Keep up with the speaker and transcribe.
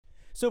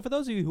So for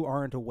those of you who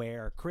aren't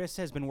aware, Chris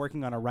has been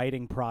working on a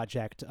writing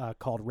project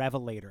called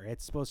Revelator.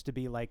 It's supposed to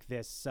be like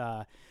this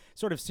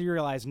sort of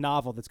serialized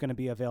novel that's going to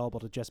be available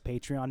to just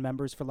Patreon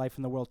members for life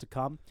in the world to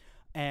come.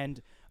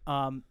 And,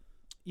 I'm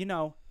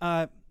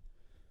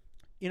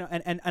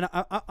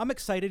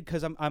excited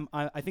because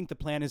I think the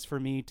plan is for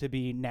me to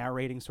be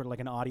narrating sort of like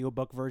an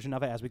audiobook version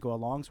of it as we go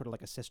along, sort of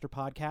like a sister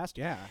podcast.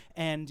 Yeah.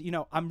 And,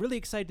 I'm really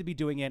excited to be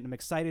doing it. And I'm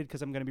excited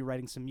because I'm going to be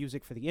writing some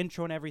music for the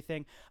intro and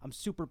everything. I'm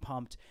super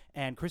pumped.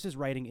 And Chris's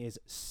writing is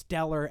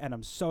stellar. And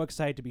I'm so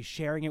excited to be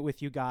sharing it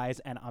with you guys.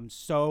 And I'm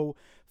so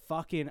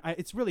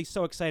it's really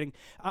so exciting.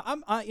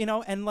 I'm going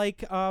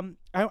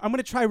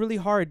to try really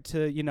hard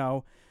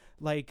to,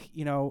 not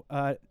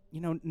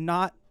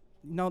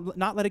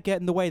let it get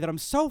in the way that I'm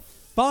so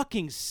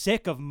fucking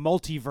sick of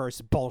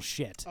multiverse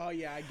bullshit. Oh,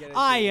 yeah, I get it.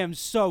 I am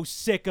so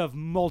sick of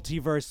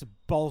multiverse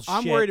bullshit.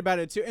 I'm worried about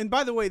it, too. And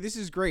by the way, this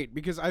is great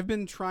because I've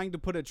been trying to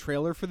put a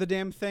trailer for the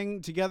damn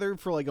thing together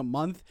for like a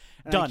month.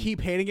 And Done. I keep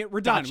hating it.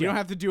 We're done. Gotcha. We don't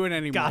have to do it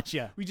anymore.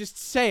 Gotcha. We just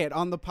say it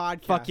on the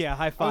podcast. Fuck yeah,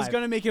 high five. I was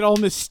going to make it all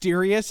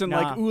mysterious and Nah.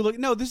 like, ooh, look.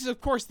 No, this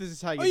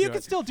is how you do it. You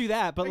can still do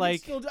that, but I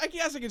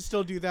can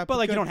still do that. But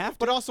like, you don't have to.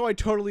 But also, I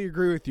totally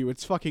agree with you.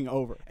 It's fucking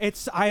over.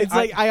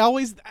 I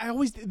always,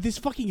 this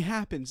fucking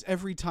happens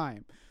every time.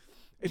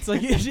 It's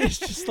like, it's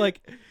just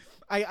like,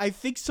 I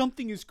think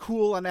something is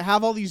cool and I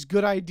have all these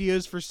good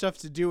ideas for stuff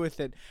to do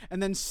with it.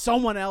 And then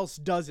someone else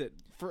does it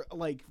for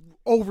like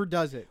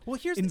overdoes it. Well,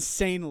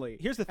 insanely.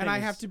 Here's the thing. And I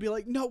have to be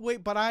like, no,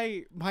 wait, but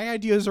my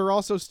ideas are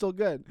also still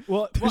good.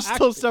 Well, there's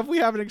still stuff we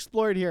haven't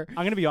explored here. I'm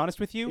going to be honest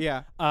with you.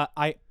 Yeah.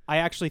 I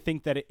actually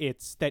think that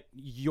that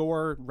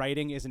your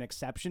writing is an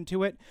exception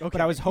to it. Okay. But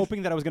I was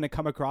hoping that I was going to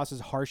come across as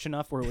harsh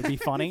enough where it would be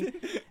funny.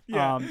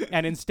 Yeah.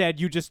 And instead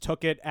you just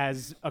took it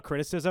as a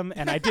criticism,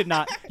 and I did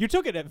not. You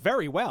took it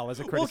very well as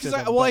a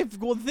criticism.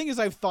 The thing is,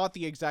 I've thought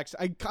the exact.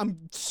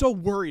 I'm so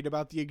worried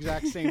about the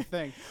exact same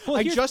thing.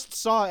 I just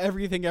saw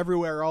Everything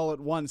Everywhere All at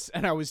Once,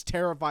 and I was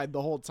terrified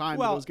the whole time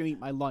that I was going to eat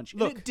my lunch.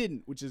 Look, and it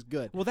didn't, which is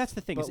good. Well, that's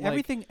the thing. But Is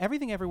everything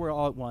Everywhere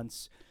All at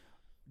Once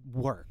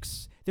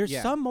works.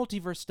 There's some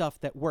multiverse stuff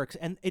that works,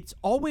 and it's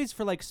always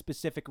for like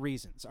specific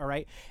reasons. All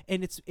right,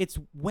 and it's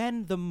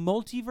when the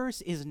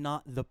multiverse is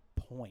not the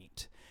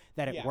point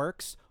that it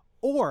works,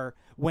 or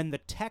when the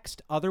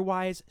text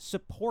otherwise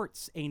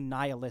supports a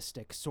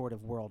nihilistic sort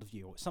of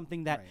worldview,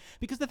 something that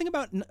because the thing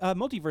about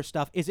multiverse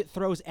stuff is it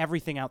throws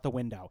everything out the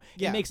window.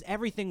 It makes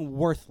everything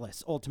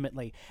worthless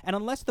ultimately, and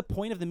unless the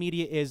point of the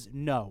media is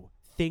no,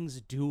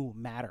 things do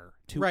matter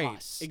to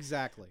us.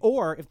 Exactly.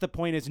 Or if the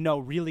point is no,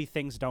 really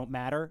things don't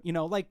matter,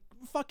 like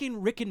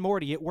fucking Rick and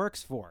Morty, it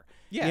works for.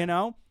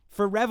 Yeah.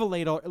 For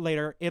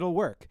Revelator, it'll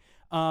work.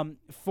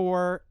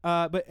 For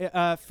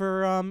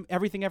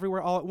Everything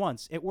Everywhere All at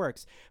Once, it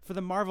works. For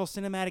the Marvel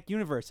Cinematic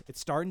Universe,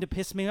 it's starting to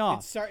piss me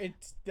off.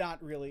 It's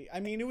not really. I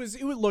mean, it was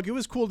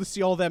cool to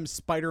see all them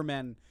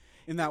Spider-Men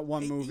in that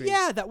one movie.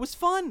 Yeah, that was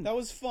fun. That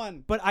was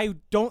fun. But I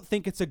don't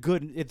think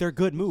they're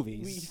good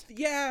movies.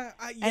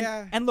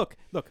 And look.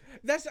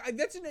 I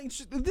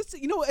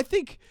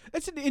think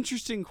that's an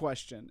interesting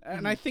question,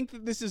 and I think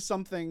that this is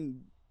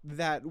something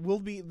that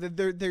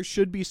there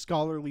should be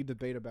scholarly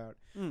debate about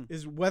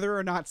is whether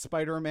or not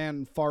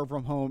Spider-Man Far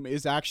From Home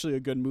is actually a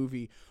good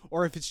movie,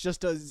 or if it just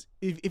does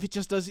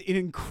an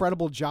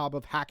incredible job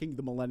of hacking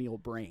the millennial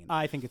brain.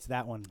 I think it's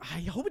that one.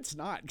 I hope it's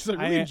not, because I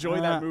really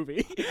enjoy that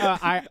movie.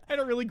 I had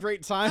a really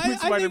great time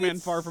with Spider-Man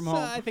Far From Home.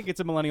 I think it's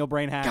a millennial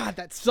brain hack. God,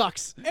 that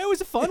sucks. It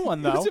was a fun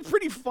one, though. It was a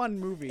pretty fun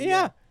movie.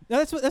 Yeah.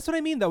 No, that's what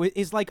I mean, though,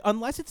 is like,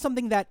 unless it's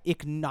something that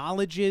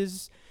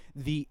acknowledges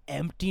the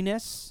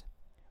emptiness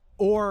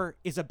or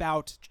is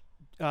about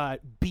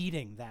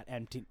beating that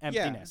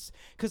emptiness.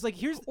 Because like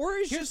here's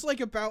just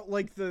like about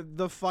like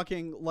the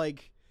fucking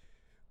like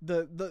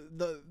the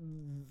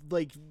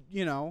like,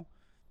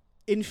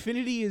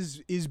 infinity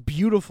is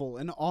beautiful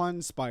and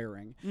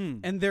awe-inspiring,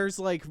 and there's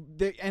like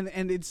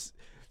and it's.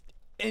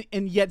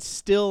 And yet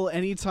still,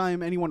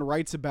 anytime anyone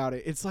writes about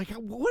it, it's like,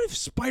 what if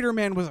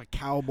Spider-Man was a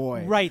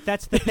cowboy? Right,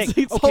 that's the thing.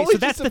 It's okay, always so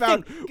that's just the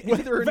about thing.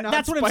 whether or not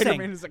that's what Spider-Man I'm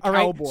saying. is a All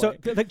right, cowboy. so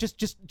like,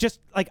 just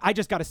like I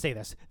just got to say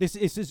this.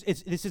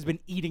 This has been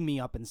eating me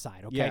up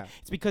inside. Okay, Yeah.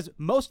 It's because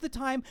most of the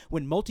time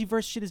when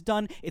multiverse shit is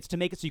done, it's to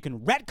make it so you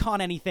can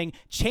retcon anything,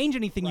 change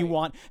anything you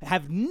want,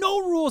 have no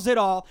rules at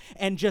all,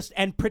 and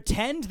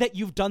pretend that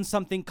you've done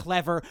something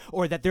clever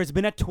or that there's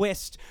been a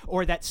twist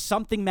or that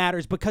something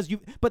matters But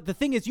the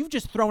thing is, you've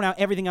just thrown out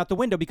everything out the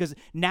window because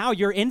now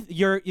your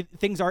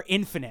things are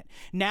infinite.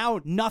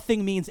 Now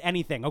nothing means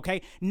anything,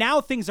 okay?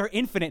 Now things are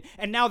infinite,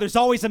 and now there's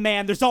always a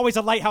man, there's always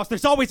a lighthouse,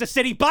 there's always a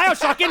city.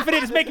 BioShock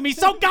Infinite is making me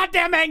so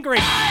goddamn angry.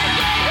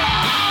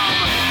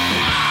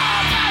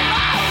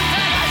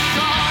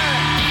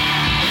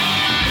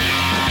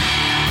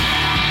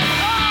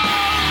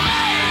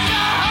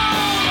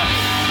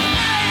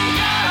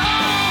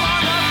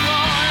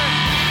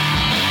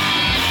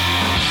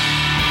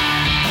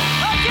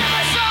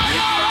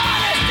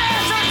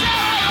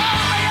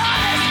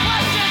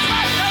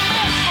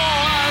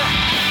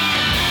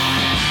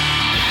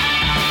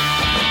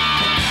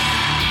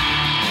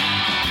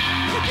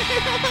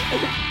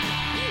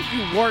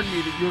 You warned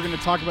me that you were going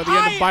to talk about the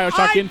end of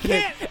BioShock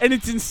Infinite, and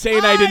it's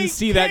insane I didn't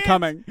see that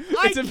coming.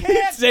 It's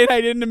insane I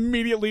didn't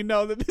immediately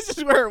know that this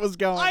is where it was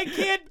going. I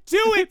can't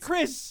do it,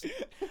 Chris.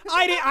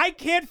 I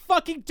can't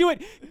fucking do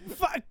it.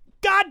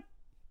 God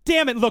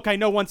damn it. Look, I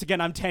know once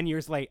again I'm 10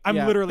 years late. I'm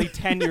literally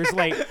 10 years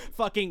late.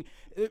 Fucking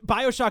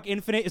BioShock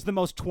Infinite is the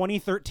most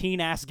 2013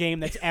 ass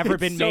game that's ever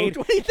been made.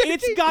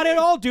 It's got it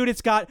all, dude.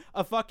 It's got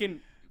a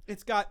fucking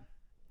It's got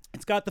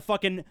the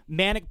fucking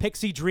manic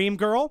pixie dream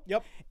girl.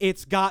 Yep.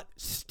 It's got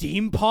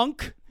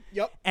steampunk.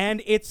 Yep.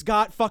 And it's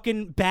got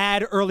fucking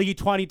bad early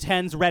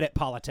 2010s Reddit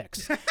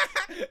politics.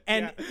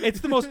 And it's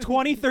the most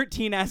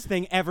 2013 ass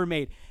thing ever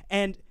made.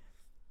 And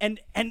I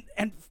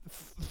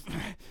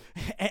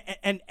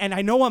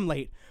know I'm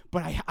late,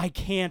 but I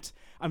can't.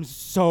 I'm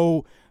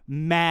so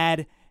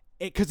mad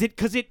because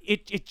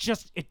it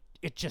just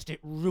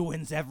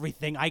ruins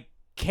everything. I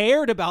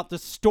cared about the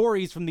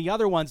stories from the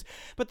other ones,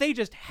 but they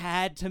just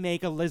had to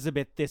make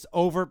Elizabeth this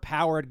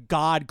overpowered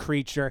god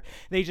creature.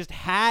 They just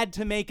had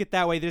to make it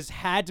that way. They just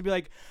had to be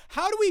like,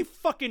 how do we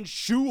fucking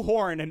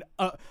shoehorn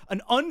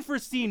an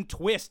unforeseen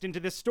twist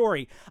into this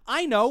story?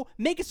 I know,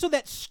 make it so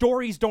that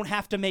stories don't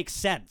have to make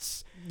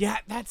sense. Yeah,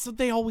 that's what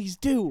they always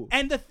do.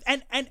 And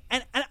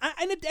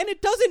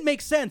it doesn't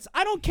make sense.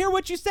 I don't care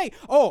what you say.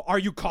 Oh, are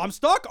you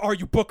Comstock? Are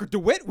you Booker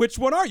DeWitt? Which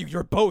one are you?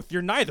 You're both.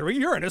 You're neither.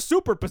 You're in a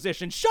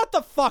superposition. Shut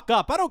the fuck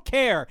up. I don't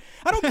care.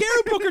 I don't care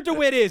who Booker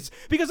DeWitt is,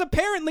 because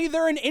apparently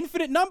there are an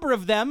infinite number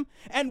of them,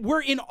 and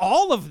we're in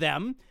all of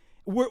them.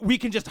 We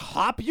can just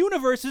hop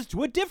universes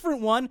to a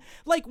different one.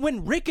 Like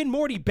when Rick and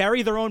Morty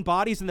bury their own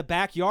bodies in the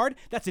backyard.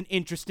 That's an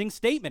interesting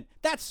statement.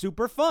 That's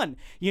super fun,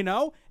 you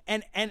know?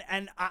 And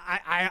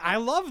I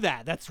love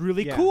that. That's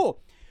really cool.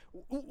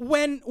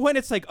 When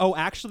it's like, oh,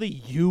 actually,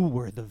 you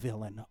were the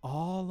villain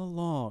all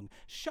along.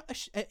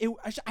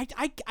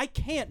 I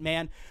can't,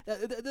 man.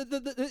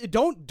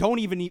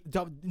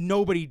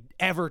 Nobody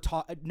ever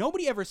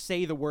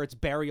say the words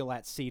 "burial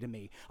at sea" to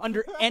me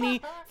under any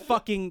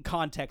fucking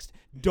context.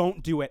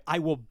 Don't do it. I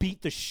will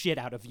beat the shit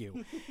out of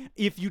you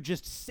if you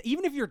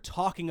even if you're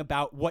talking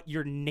about what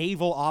your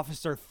naval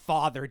officer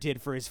father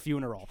did for his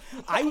funeral.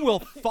 I will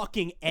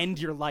fucking end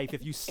your life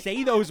if you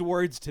say those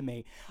words to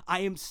me.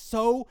 I am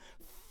so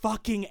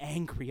fucking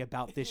angry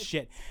about this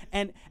shit.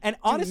 And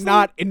honestly, do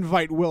not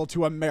invite Will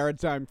to a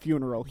maritime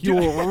funeral. He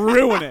will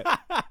ruin it.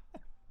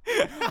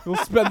 We'll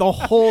spend the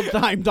whole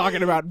time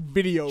talking about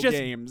video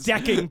games,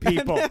 decking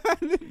people.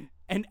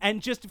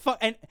 and just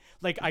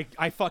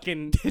I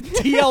fucking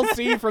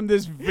TLC from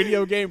this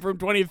video game from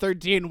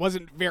 2013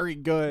 wasn't very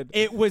good.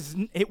 It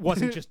wasn't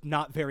just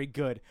not very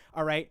good.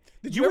 All right.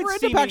 Did you ever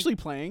end up actually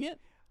playing it?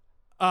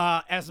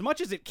 As much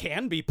as it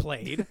can be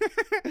played,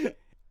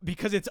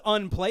 because it's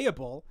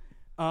unplayable.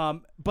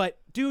 But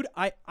dude,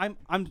 I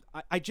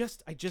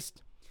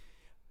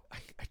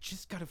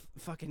just gotta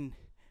fucking.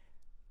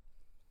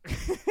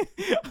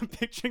 I'm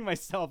picturing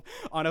myself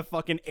on a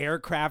fucking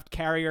aircraft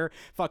carrier.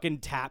 Fucking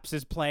Taps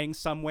is playing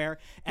somewhere,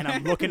 and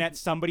I'm looking at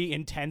somebody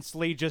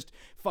intensely, just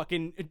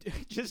fucking.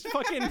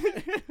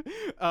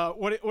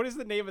 What is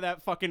the name of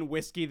that fucking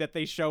whiskey that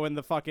they show in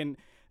the fucking.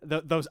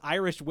 Those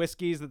Irish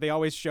whiskeys that they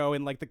always show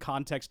in like the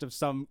context of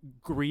some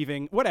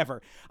grieving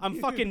whatever.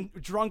 I'm fucking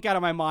drunk out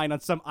of my mind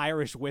on some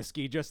Irish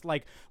whiskey, just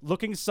like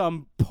looking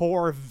some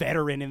poor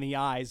veteran in the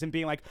eyes and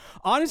being like,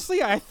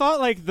 honestly, I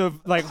thought like the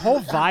whole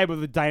vibe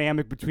of the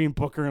dynamic between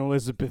Booker and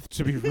Elizabeth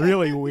to be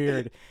really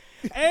weird.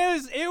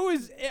 It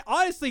was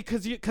honestly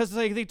because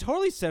like they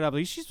totally set up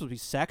like she's supposed to be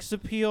sex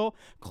appeal,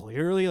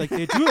 clearly, like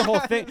they do the whole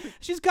thing.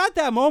 She's got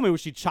that moment where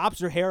she chops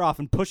her hair off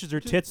and pushes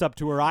her tits up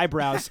to her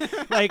eyebrows.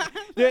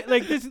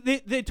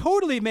 They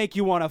totally make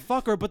you want to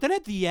fuck her, but then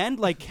at the end,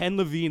 like Ken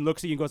Levine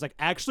looks at you and goes like,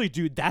 actually,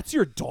 dude, that's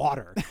your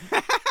daughter.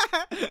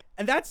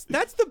 And that's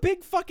the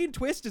big fucking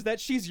twist, is that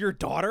she's your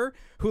daughter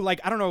who,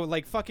 like, I don't know,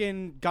 like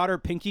fucking got her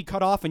pinky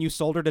cut off and you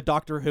sold her to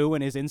Doctor Who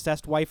and his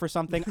incest wife or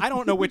something. I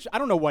don't know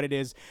what it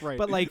is. Right.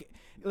 But like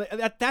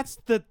that's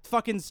the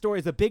fucking story.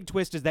 The big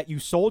twist is that you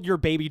sold your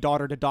baby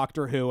daughter to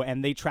Doctor Who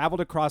and they traveled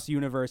across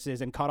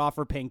universes and cut off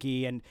her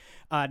pinky, and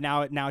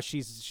now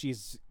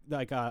she's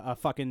like a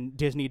fucking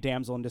Disney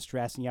damsel in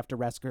distress, and you have to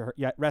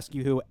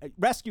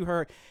rescue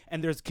her,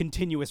 and there's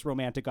continuous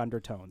romantic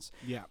undertones.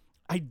 Yeah.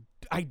 I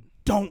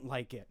don't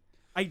like it.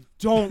 I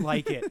don't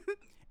like it.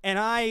 And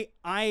I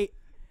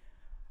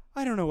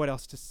don't know what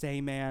else to say,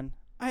 man.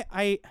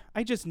 I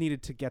just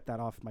needed to get that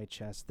off my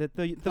chest. That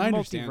the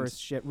multiverse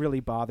shit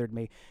really bothered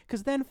me.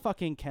 Because then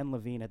fucking Ken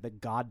Levine had the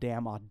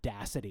goddamn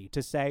audacity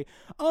to say,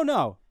 oh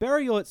no,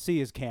 Burial at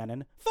Sea is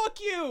canon. Fuck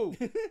you!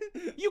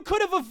 You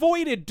could have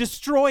avoided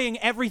destroying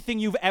everything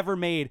you've ever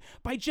made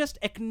by just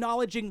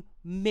acknowledging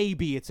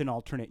maybe it's an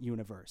alternate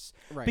universe.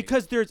 Right.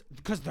 Because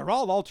they're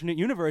all alternate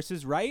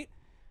universes, right?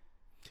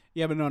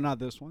 Yeah, but no, not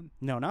this one.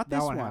 No, not That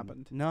this one one.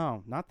 happened.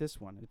 No, not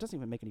this one. It doesn't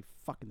even make any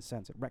fucking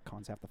sense. It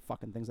retcons half the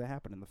fucking things that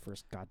happened in the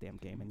first goddamn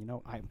game. And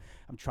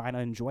I'm trying to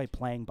enjoy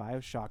playing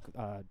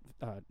BioShock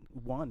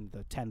 1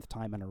 the 10th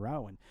time in a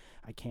row, and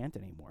I can't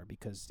anymore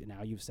because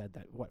now you've said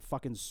that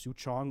fucking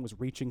Suchong was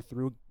reaching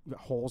through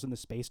holes in the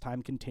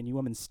space-time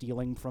continuum and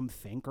stealing from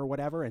Think or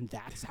whatever, and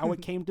that's how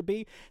it came to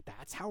be.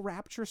 That's how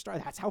Rapture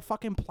started. That's how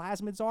fucking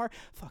plasmids are.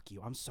 Fuck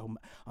you. I'm so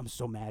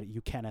mad at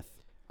you,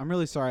 Kenneth. I'm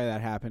really sorry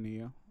that happened to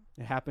you.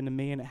 It happened to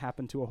me, and it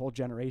happened to a whole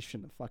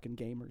generation of fucking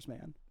gamers,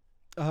 man.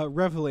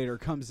 Revelator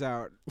comes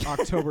out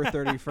October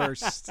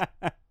 31st.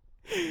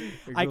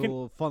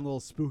 Fun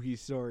little spooky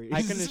story.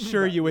 I can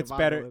assure you it's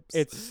better. Apocalypse.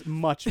 It's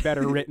much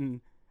better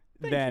written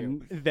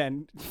Thank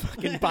than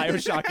fucking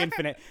BioShock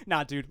Infinite.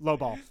 Nah, dude, low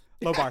bar.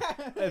 Look,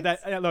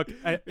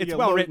 it's Yeah,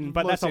 well written,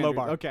 but low that's a low standard.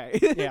 bar.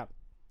 Okay. Yeah.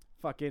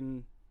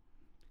 Fucking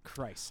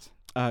Christ.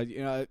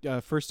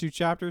 First 2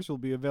 chapters will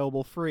be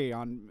available free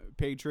on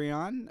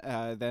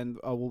Patreon. Then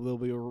we'll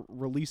be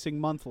releasing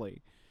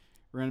monthly.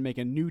 We're gonna make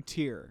a new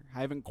tier.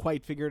 I haven't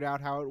quite figured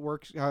out how it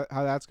works, how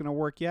that's gonna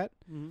work yet.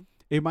 Mm-hmm.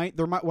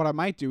 What I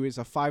might do is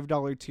a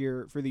 $5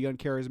 tier for the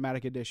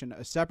Uncharismatic Edition,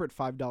 a separate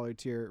 $5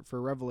 tier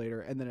for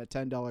Revelator, and then a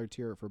 $10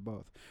 tier for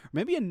both. Or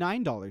maybe a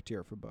 $9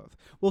 tier for both.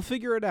 We'll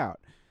figure it out.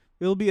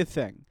 It'll be a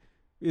thing.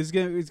 It's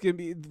gonna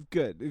be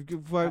good. A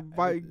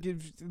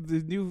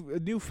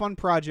new fun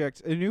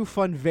project, a new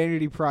fun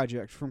vanity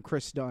project from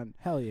Chris Dunn.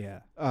 Hell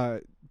yeah.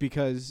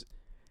 Because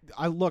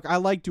I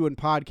like doing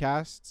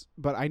podcasts,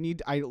 but I'm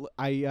a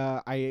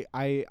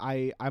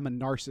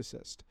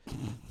narcissist,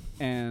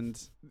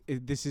 and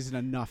this isn't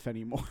enough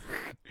anymore.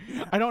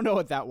 I don't know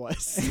what that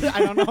was. I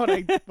don't know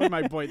what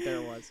my point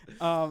there was.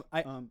 I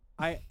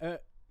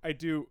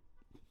do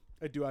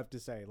have to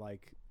say,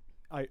 like,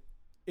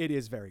 it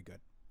is very good.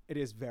 It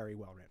is very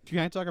well written. Can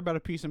I talk about a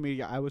piece of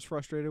media I was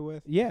frustrated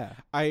with? Yeah.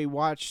 I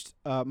watched.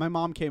 My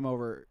mom came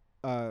over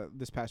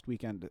this past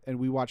weekend, and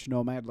we watched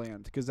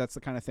Nomadland because that's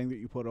the kind of thing that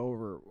you put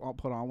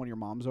on when your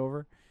mom's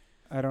over.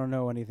 I don't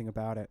know anything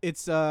about it.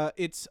 It's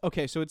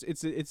okay. So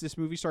it's this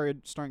movie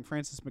starring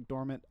Frances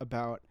McDormand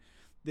about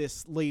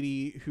this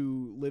lady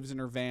who lives in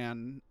her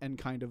van and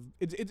kind of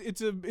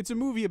it's a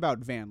movie about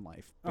van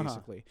life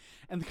basically,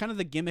 and kind of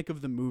the gimmick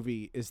of the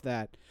movie is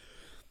that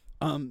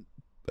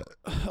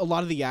a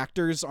lot of the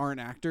actors aren't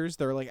actors.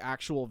 They're like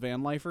actual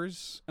van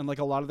lifers, and like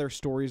a lot of their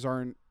stories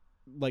aren't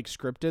like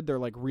scripted. They're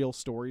like real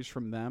stories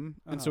from them.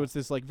 And so it's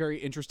this like very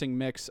interesting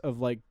mix of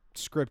like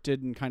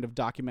scripted and kind of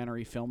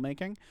documentary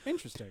filmmaking.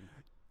 Interesting.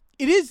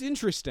 It is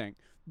interesting,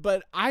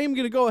 but I am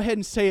going to go ahead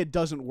and say it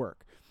doesn't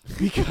work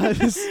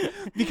because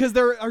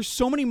there are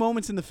so many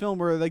moments in the film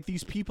where like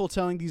these people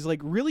telling these like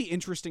really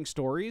interesting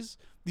stories,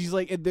 these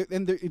like,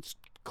 and it's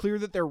clear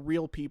that they're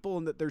real people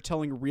and that they're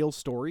telling real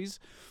stories.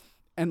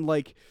 And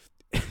like,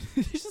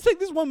 there's just like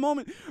this one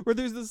moment where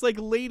there's this like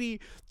lady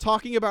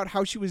talking about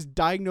how she was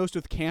diagnosed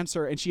with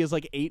cancer and she has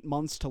like 8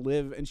 months to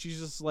live, and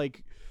she's just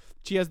like,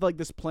 she has like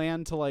this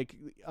plan to like,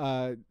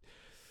 I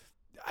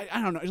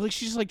don't know, like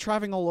she's just like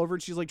traveling all over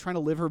and she's like trying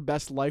to live her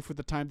best life with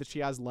the time that she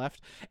has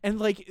left. And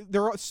like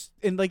there's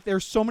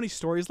so many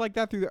stories like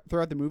that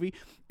throughout the movie,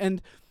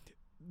 and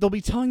they'll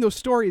be telling those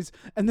stories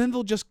and then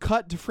they'll just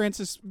cut to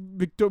Frances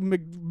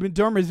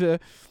McDormand.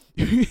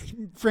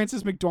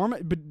 Frances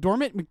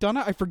McDormand,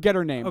 I forget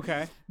her name.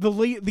 Okay.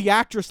 The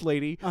actress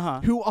lady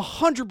who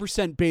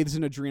 100% bathes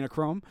in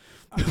adrenochrome.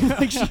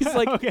 Like she's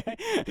like, okay.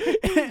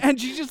 And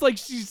she's just like,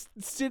 she's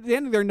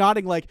standing there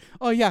nodding like,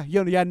 oh yeah,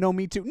 no,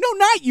 me too. No,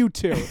 not you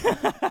two.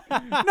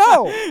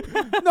 No,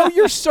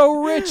 you're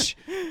so rich.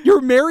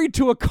 You're married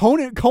to a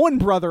Cohen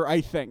brother,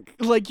 I think.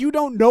 Like, you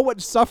don't know what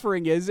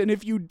suffering is, and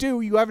if you do,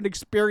 you haven't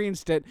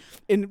experienced it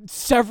in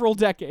several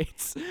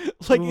decades.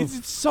 Like,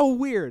 it's so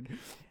weird.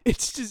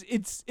 It's just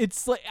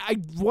it's like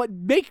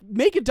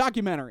make a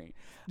documentary.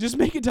 Just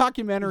make a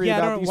documentary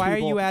about these why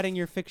people. Are you adding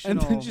your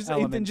fictional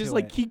and then just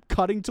like keep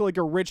cutting to like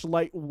a rich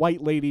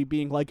white lady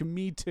being like,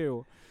 me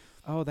too.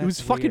 Oh, that's it was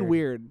fucking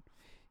weird.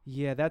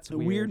 Yeah, that's a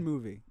weird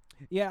movie.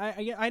 Yeah,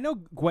 I know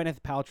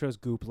Gwyneth Paltrow's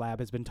Goop Lab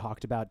has been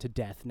talked about to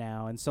death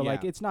now, and so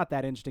like it's not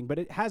that interesting, but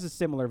it has a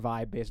similar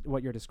vibe based on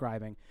what you're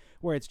describing,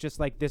 where it's just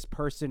like this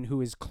person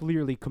who is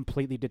clearly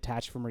completely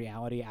detached from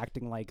reality,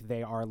 acting like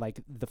they are like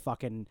the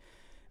fucking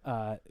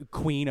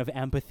queen of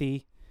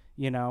empathy,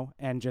 you know,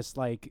 and just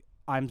like,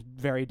 I'm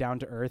very down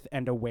to earth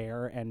and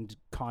aware and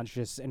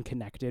conscious and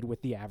connected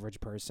with the average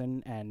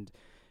person, and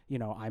you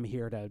know, I'm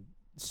here to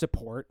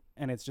support.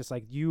 And it's just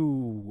like,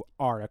 you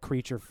are a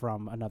creature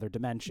from another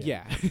dimension.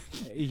 Yeah.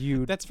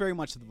 That's very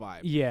much the vibe.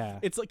 Yeah.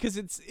 It's like, because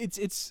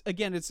it's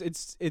again,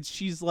 it's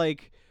she's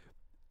like,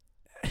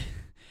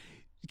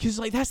 because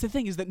like that's the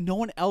thing, is that no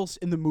one else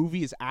in the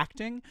movie is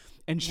acting,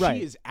 and she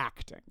is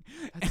acting.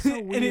 That's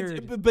so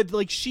weird. But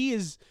like, she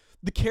is,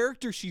 the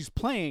character she's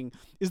playing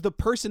is the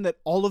person that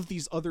all of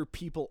these other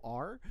people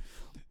are.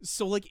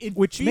 So like,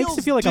 which makes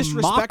it feel like a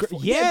mock.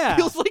 Yeah, it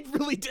feels like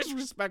really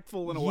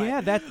disrespectful in a way.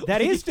 Yeah,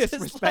 that is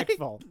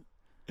disrespectful.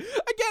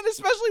 Again,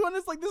 especially when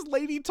it's like this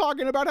lady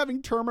talking about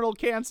having terminal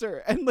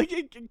cancer, and like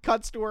it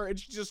cuts to her and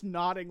she's just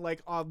nodding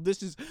like, "Oh,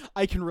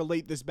 I can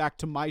relate this back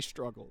to my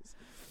struggles."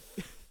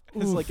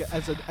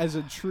 as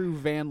a true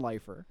van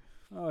lifer.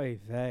 Oy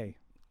vey.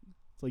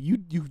 It's like you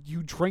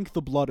drank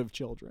the blood of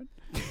children.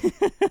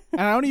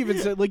 And I don't even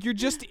say, like, you're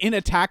just in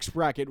a tax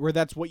bracket where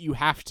that's what you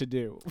have to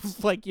do.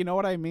 Like, you know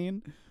what I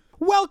mean?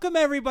 Welcome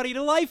everybody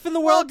to Life in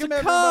the World to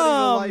Come. Welcome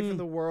everybody to Life in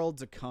the World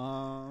to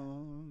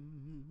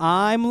Come.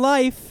 I'm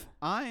Life.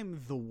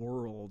 I'm the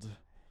world.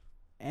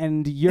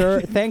 And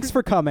you're thanks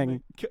for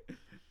coming.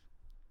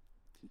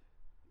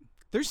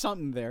 There's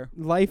something there.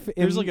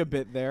 There's like a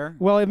bit there.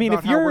 Well, I mean,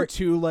 if you're we're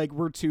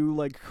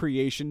two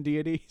creation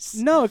deities.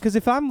 No, because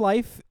if I'm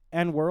Life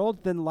and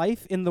World, then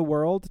life in the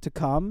world to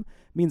come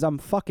means I'm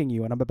fucking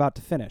you and I'm about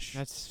to finish.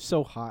 That's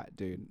so hot,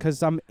 dude.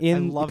 Because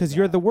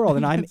you're the world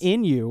and I'm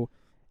in you,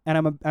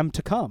 and I'm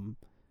to come.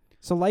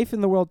 So life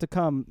in the world to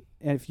come.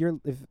 And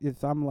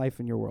if I'm life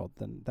in your world,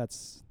 then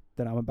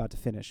I'm about to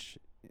finish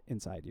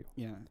inside you.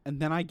 Yeah, and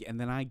then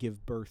I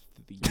give birth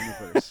to the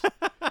universe,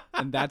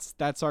 and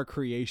that's our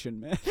creation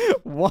myth.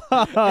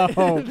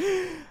 Wow.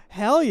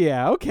 Hell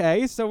yeah.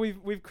 Okay, so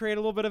we've created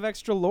a little bit of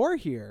extra lore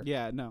here.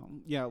 Yeah, no.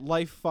 Yeah,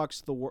 life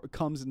fucks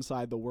comes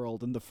inside the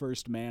world, and the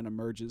first man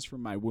emerges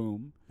from my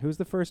womb. Who's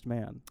the first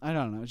man? I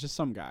don't know. It's just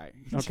some guy.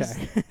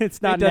 Okay.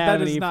 It's not that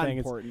is not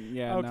important.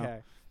 Yeah,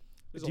 okay.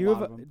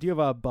 No. Do you have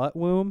a butt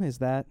womb? Is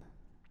that?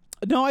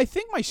 No, I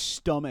think my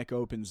stomach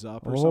opens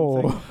up or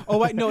something. Oh,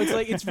 wait, no,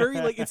 it's very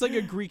it's like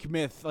a Greek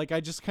myth. Like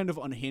I just kind of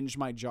unhinge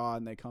my jaw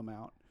and they come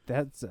out.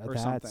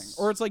 Something.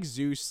 Or it's like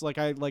Zeus. Like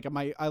I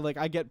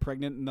get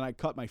pregnant and then I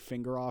cut my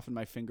finger off and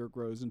my finger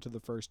grows into the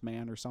first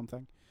man or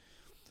something.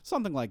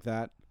 Something like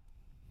that.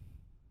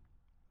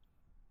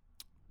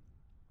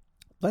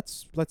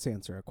 Let's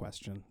answer a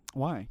question.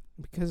 Why?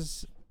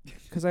 Because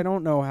I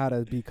don't know how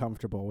to be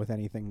comfortable with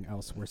anything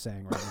else we're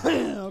saying right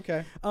now.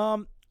 Okay.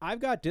 I've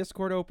got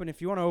Discord open.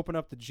 If you want to open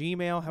up the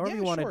Gmail, however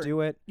you want to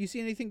do it. You see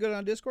anything good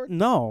on Discord?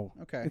 No.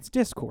 Okay. It's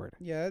Discord.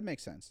 Yeah, that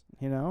makes sense.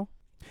 You know?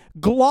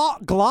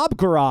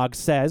 Globgarog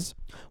says,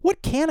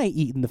 what can I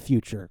eat in the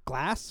future?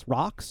 Glass,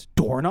 rocks,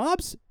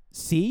 doorknobs,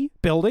 sea,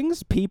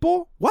 buildings,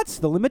 people? What's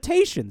the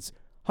limitations?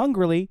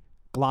 Hungrily,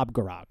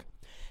 Globgarog.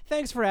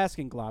 Thanks for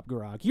asking,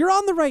 Globgarog. You're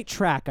on the right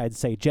track, I'd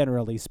say,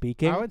 generally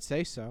speaking. I would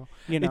say so.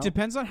 You know? It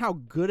depends on how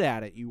good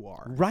at it you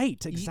are.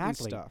 Right,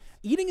 exactly. Stuff.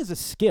 Eating is a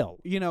skill.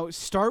 You know,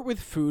 start with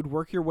food,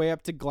 work your way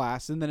up to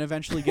glass, and then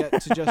eventually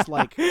get to just,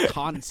 like,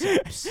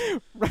 concepts.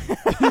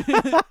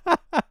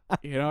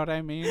 You know what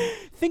I mean?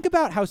 Think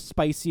about how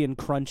spicy and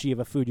crunchy of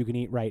a food you can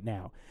eat right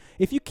now.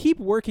 If you keep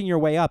working your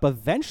way up,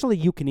 eventually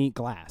you can eat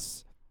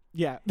glass.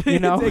 Yeah. You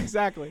know?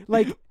 Exactly.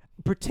 Like,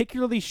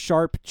 particularly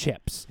sharp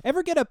chips.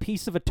 Ever get a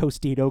piece of a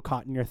Tostito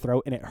caught in your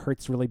throat and it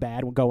hurts really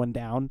bad when going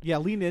down? Yeah,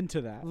 lean into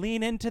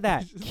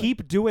that.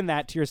 Keep doing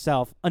that to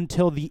yourself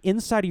until the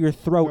inside of your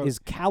throat is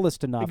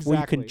calloused enough where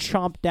you can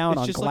chomp down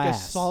on glass. It's just like a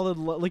solid,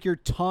 like your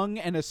tongue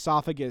and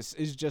esophagus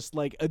is just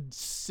like a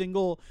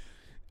single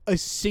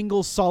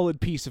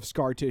solid piece of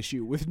scar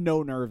tissue with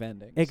no nerve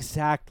endings.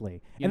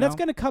 Exactly. That's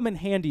going to come in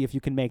handy if you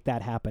can make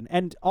that happen.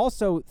 And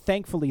also,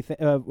 thankfully,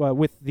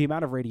 with the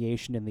amount of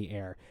radiation in the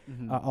air,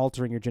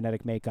 altering your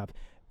genetic makeup,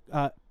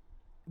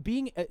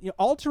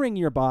 altering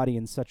your body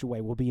in such a way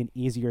will be an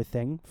easier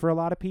thing for a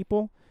lot of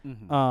people.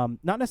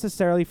 Not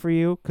necessarily for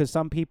you, because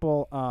some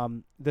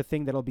people, the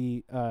thing that'll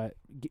be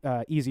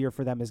easier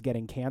for them is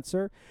getting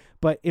cancer,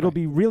 but it'll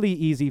be really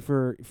easy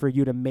for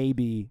you to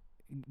maybe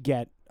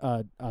get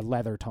a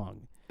leather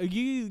tongue.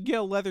 You get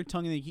a leather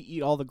tongue and then you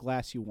eat all the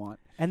glass you want.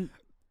 And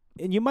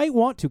you might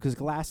want to, because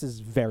glass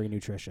is very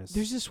nutritious.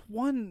 There's this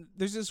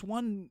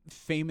one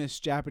famous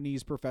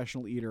Japanese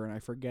professional eater, and I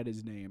forget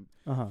his name.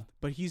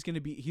 But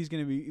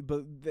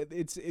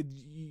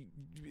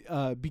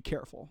be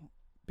careful.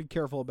 Be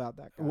careful about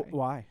that guy.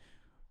 Why?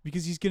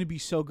 Because he's going to be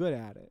so good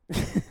at it.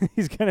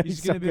 he's going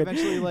to be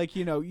eventually like,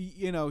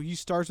 he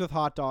starts with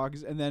hot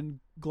dogs and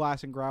then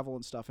glass and gravel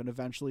and stuff, and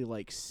eventually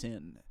like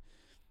sin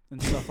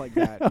and stuff like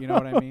that. You know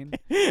what I mean?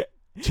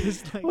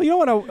 Just like, well, you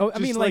don't want to. I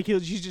mean, like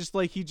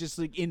he just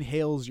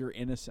inhales your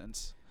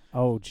innocence.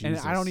 Oh, Jesus!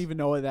 And I don't even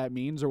know what that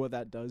means or what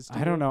that does to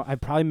you. I don't know.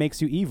 It probably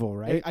makes you evil,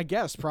 right? I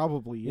guess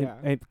probably, yeah.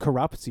 It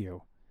corrupts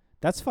you.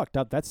 That's fucked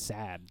up. That's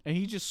sad. And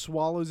he just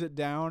swallows it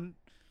down.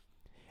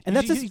 And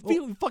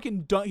he'll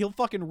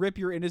fucking rip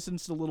your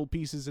innocence to little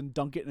pieces and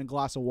dunk it in a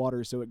glass of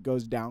water so it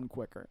goes down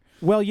quicker.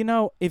 Well,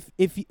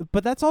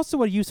 but that's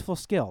also a useful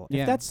skill.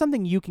 If that's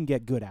something you can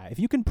get good at, if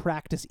you can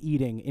practice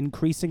eating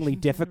increasingly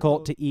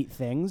difficult to eat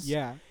things,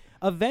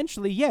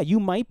 eventually, you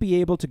might be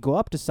able to go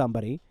up to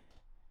somebody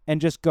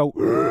and just go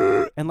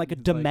and like a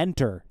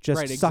dementor,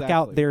 just suck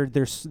out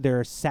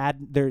their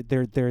sad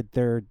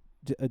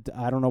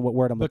I don't know what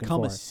word I'm looking for.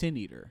 Become a sin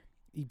eater.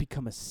 You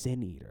become a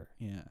sin eater.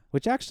 Yeah.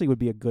 Which actually would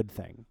be a good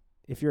thing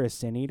if you're a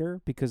sin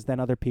eater, because then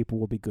other people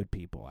will be good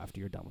people after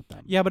you're done with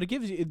them. Yeah, but it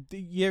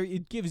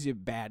gives you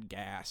bad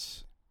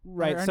gas.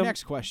 Right. Our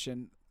next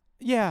question.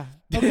 Yeah.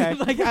 Okay.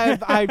 Like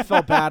I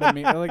felt bad at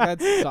me. Like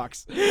that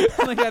sucks.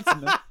 Like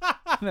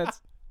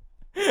that's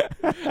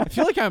I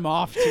feel like I'm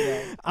off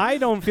today. I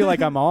don't feel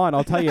like I'm on.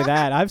 I'll tell you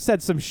that. I've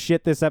said some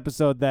shit this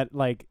episode that,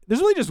 like,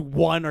 there's really just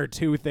one or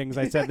two things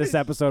I said this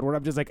episode where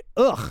I'm just like,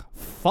 ugh,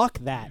 fuck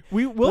that.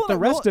 But the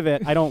rest of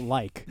it, I don't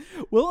like.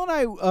 Will and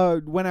I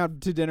went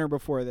out to dinner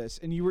before this,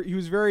 and he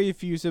was very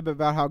effusive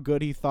about how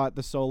good he thought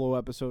the solo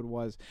episode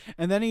was.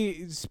 And then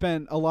he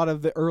spent a lot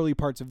of the early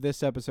parts of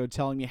this episode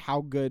telling me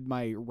how good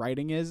my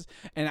writing is,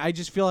 and I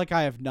just feel like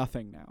I have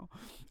nothing now.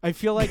 I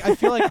feel like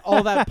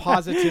all that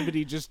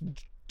positivity just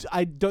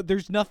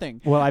there's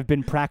nothing. Well, I've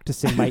been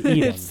practicing my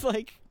eating. It's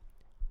like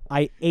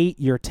I ate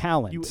your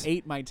talent. You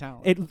ate my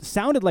talent. It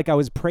sounded like I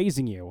was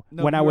praising you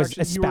when I was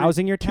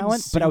espousing your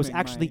talent, but I was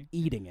actually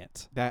eating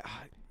it.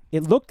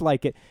 It looked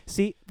like it.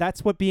 See,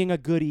 that's what being a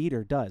good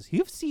eater does.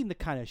 You've seen the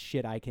kind of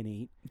shit I can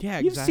eat. Yeah,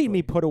 You've seen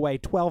me put away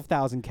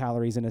 12,000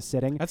 calories in a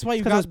sitting. That's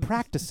why I was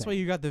practicing. That's why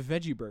you got the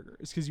veggie burger.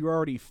 It's because you were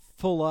already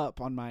full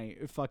up on my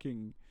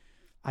fucking.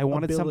 I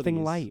wanted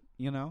something light,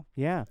 you know.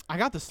 Yeah, I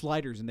got the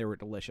sliders and they were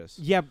delicious.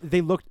 Yeah,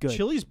 they looked good.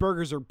 Chili's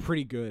burgers are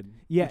pretty good.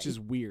 Yeah, which is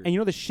weird. And you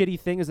know the shitty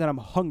thing is that I'm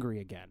hungry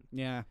again.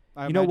 Yeah,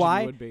 you know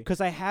why?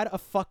 Because I had a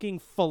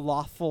fucking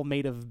falafel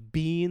made of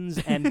beans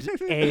and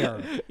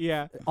air.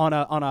 Yeah, on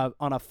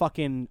a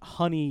fucking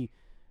honey.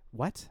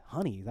 What?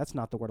 Honey? That's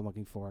not the word I'm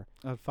looking for.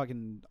 On a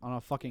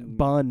fucking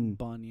bun.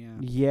 Bun, yeah.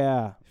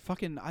 Yeah.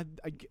 Fucking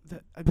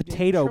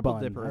potato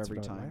bun. Dipper every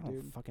time,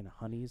 dude. Fucking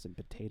honeys and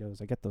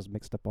potatoes. I get those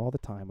mixed up all the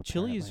time.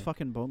 Chili's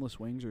fucking boneless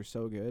wings are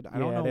so good. I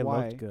don't know they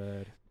why. Looked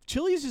good.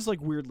 Chili's is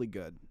like weirdly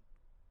good.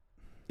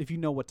 If you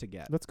know what to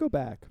get. Let's go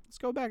back. Let's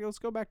go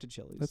back to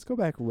Chili's. Let's go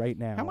back right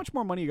now. How much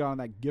more money you got on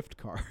that gift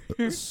card?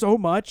 So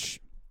much.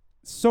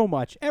 So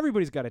much.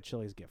 Everybody's got a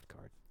Chili's gift card.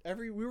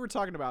 We were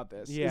talking about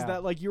this. Yeah. Is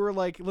that like you were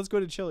like, let's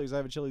go to Chili's. I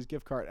have a Chili's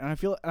gift card, and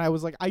I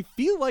was like, I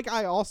feel like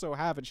I also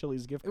have a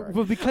Chili's gift card.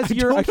 Well, because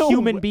you're a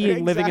human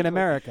being living in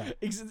America.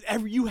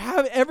 You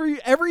have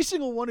every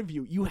single one of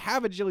you. You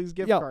have a Chili's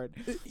gift card.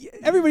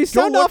 Everybody,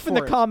 sound off in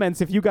the comments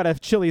if you got a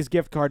Chili's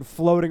gift card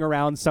floating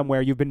around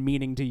somewhere you've been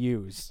meaning to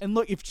use. And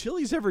look, if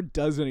Chili's ever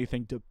does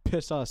anything to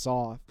piss us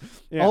off,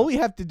 all we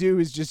have to do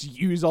is just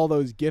use all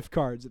those gift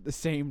cards at the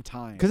same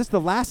time. Because it's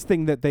the last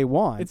thing that they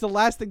want. It's the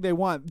last thing they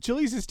want.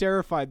 Chili's is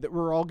terrified that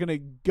we're all going to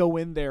go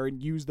in there and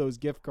use those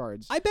gift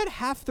cards. I bet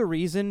half the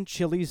reason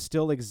Chili's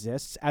still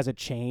exists as a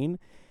chain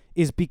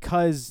is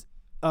because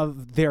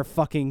of their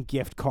fucking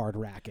gift card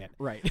racket.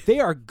 Right. They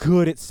are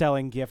good at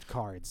selling gift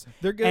cards.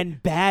 They're good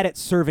and bad at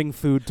serving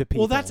food to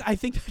people. Well, I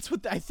think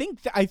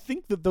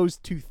that those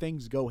two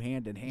things go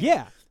hand in hand.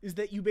 Yeah. Is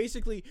that you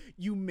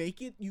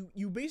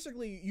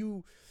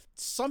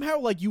somehow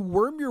like you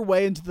worm your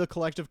way into the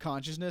collective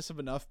consciousness of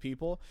enough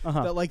people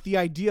that like the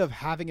idea of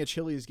having a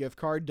Chili's gift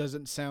card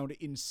doesn't sound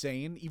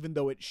insane, even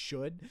though it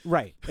should.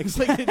 Right. It's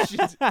like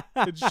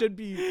it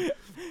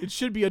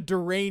should be a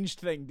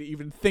deranged thing to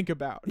even think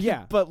about.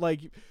 Yeah. But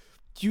like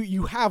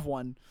you have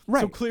one,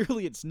 right? So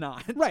clearly it's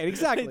not. Right.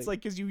 Exactly. It's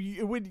like because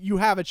you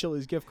have a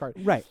Chili's gift card.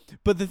 Right.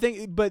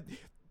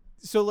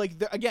 So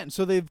like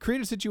so they've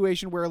created a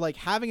situation where like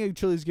having a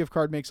Chili's gift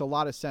card makes a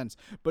lot of sense,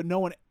 but no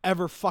one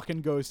ever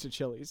fucking goes to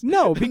Chili's.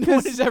 No,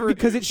 because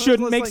it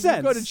shouldn't make sense.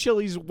 You go to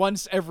Chili's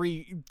once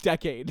every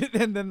decade,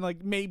 and then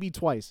like maybe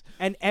twice.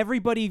 And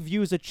everybody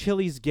views a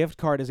Chili's gift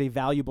card as a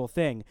valuable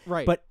thing,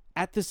 right? But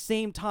at the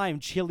same time,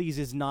 Chili's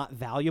is not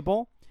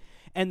valuable,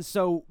 and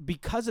so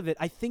because of it,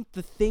 I think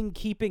the thing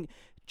keeping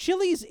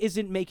Chili's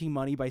isn't making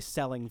money by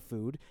selling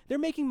food. They're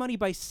making money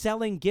by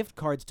selling gift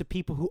cards to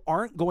people who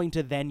aren't going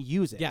to then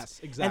use it.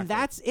 Yes, exactly. And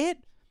that's it.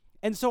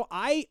 And so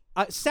I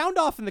sound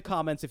off in the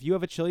comments if you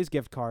have a Chili's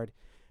gift card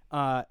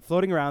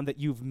floating around that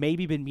you've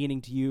maybe been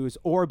meaning to use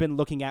or been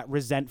looking at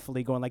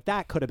resentfully, going like,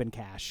 that could have been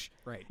cash.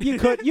 Right. You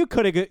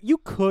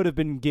could have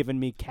been giving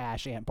me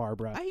cash, Aunt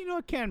Barbara. You know,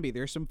 it can be.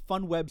 There's some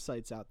fun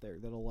websites out there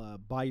that'll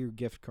buy your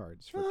gift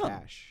cards for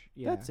cash.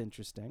 Yeah, that's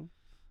interesting.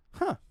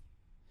 Huh.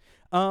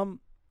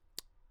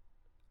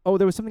 Oh,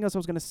 there was something else I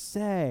was going to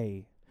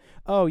say.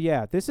 Oh,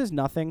 yeah. This is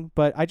nothing,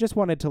 but I just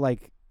wanted to,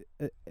 like,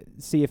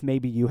 see if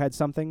maybe you had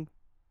something.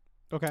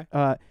 Okay.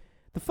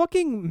 The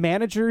fucking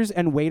managers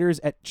and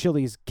waiters at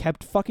Chili's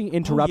kept fucking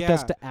interrupt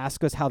us to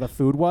ask us how the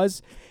food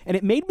was, and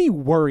it made me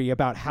worry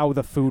about how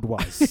the food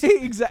was.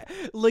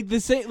 Exactly. Like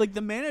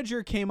the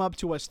manager came up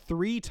to us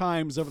 3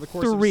 times over the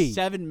course of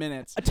 7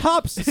 minutes.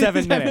 Tops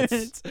 7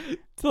 minutes.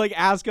 To like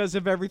ask us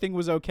if everything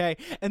was okay,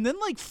 and then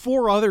like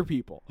 4 other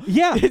people.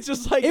 Yeah, it's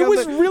just like it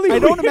was really. I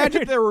don't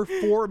imagine there were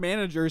 4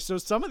 managers, so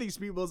some of these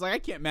people is like, I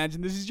can't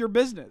imagine this is your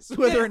business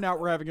whether or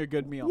not we're having a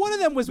good meal. One of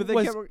them was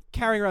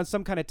carrying around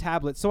some kind of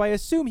tablet, so I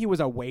assume he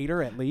was a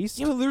waiter at least.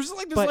 You know, there's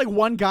like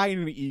one guy in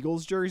an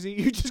Eagles jersey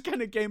who just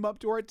kind of came up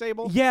to our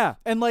table. Yeah,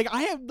 and like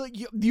I have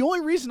the only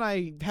reason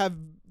I have.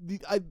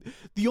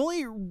 The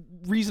only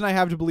reason I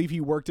have to believe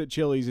he worked at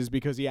Chili's is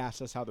because he asked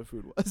us how the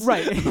food was.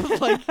 Right.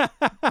 Like,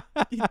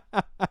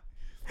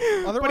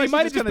 otherwise, but he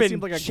might have just been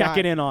like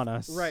checking in on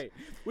us. Right.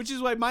 Which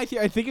is why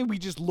I think we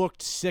just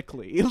looked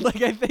sickly.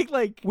 Like I think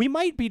like we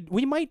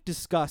might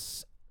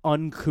discuss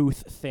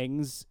uncouth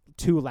things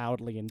too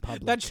loudly in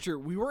public. That's true.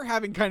 We were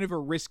having kind of a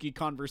risky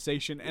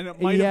conversation, and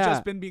it might have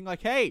just been being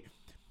like, "Hey,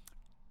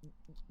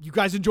 you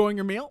guys enjoying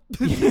your meal?"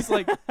 It's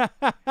like,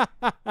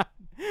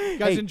 you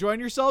guys enjoying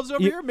yourselves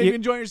over here? Maybe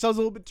enjoying yourselves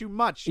a little bit too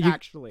much,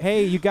 actually.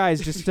 Hey, you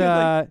guys, just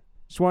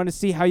wanted to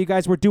see how you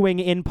guys were doing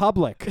in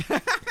public.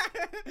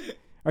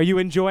 Are you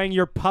enjoying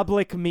your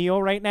public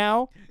meal right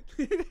now?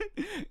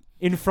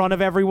 In front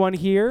of everyone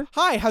here?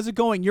 Hi, how's it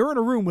going? You're in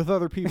a room with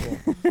other people.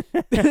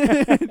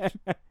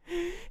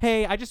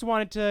 Hey, I just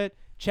wanted to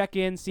check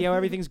in, see how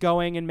everything's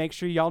going, and make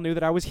sure y'all knew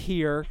that I was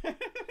here.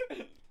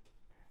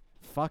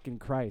 Fucking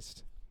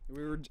Christ.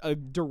 We were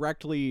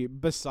directly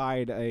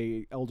beside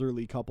a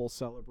elderly couple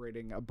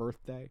celebrating a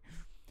birthday,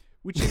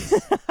 which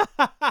is...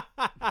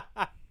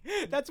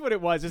 That's what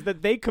it was, is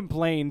that they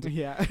complained.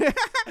 Yeah.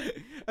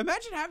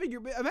 Imagine having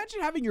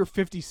your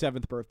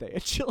 57th birthday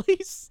at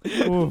Chili's.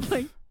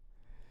 Like,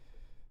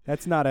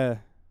 That's not a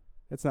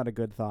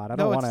good thought. I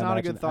don't want to imagine. No, it's not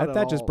a good thought at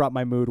that all. just brought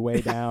my mood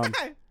way down.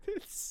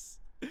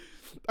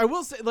 I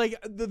will say, like,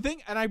 the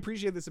thing, and I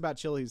appreciate this about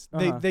Chili's,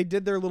 they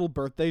did their little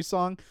birthday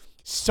song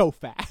so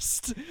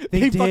fast.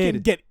 They fucking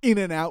get in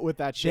and out with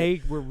that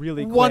shit. They were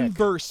really quick. One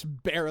verse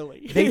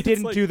barely. They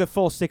didn't do the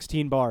full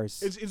 16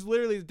 bars. It's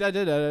literally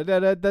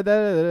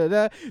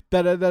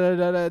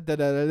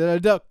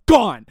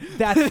gone.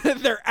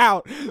 They're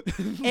out.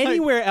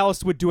 Anywhere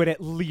else would do it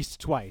at least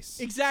twice.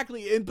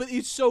 Exactly, but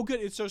it's so good.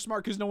 It's so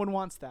smart because no one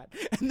wants that,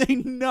 and they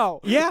know.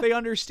 Yeah, they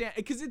understand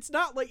because it's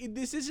not like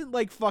this isn't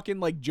like fucking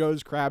like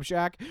Joe's Crab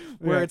Shack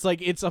where it's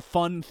like it's a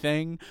fun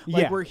thing.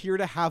 Like we're here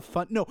to have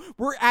fun. No,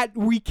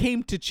 we came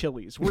to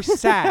Chili's. We're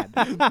sad.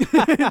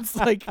 It's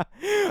like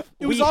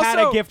we had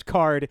a gift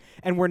card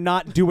and we're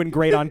not doing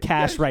great on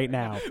cash right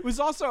now. It was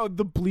also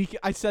the bleak.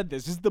 I said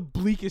this is the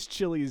bleakest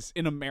Chili's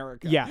in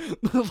America. Yeah,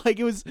 like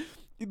it was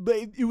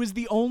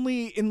the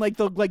only in like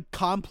the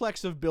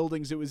complex of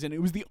buildings it was in.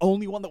 It was the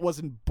only one that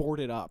wasn't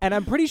boarded up. And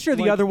I'm pretty sure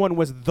the other one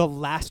was the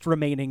last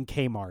remaining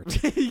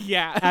Kmart.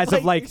 Yeah, as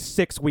of like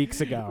 6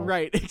 weeks ago.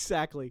 Right,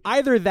 exactly.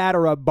 Either that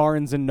or a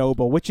Barnes and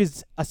Noble, which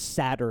is a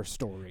sadder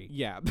story.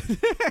 Yeah.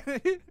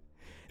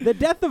 The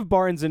death of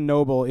Barnes and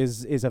Noble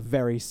is a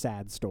very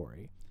sad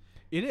story.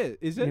 It is.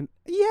 Is it?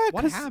 Yeah.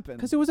 What happened?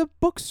 Because it was a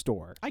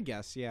bookstore. I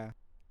guess. Yeah.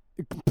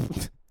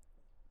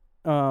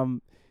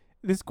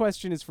 This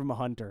question is from a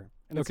Hunter.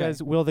 And it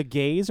says, will the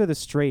gays or the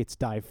straights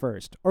die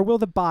first? Or will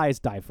the bis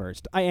die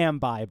first? I am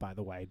bi, by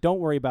the way. Don't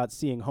worry about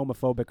seeing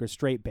homophobic or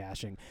straight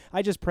bashing.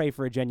 I just pray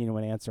for a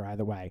genuine answer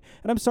either way.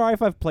 And I'm sorry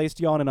if I've placed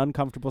you on an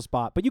uncomfortable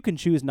spot, but you can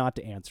choose not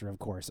to answer, of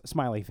course.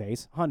 Smiley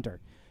face. Hunter.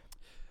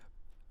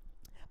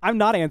 I'm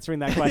not answering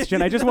that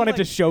question. I just wanted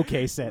to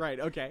showcase it. Right,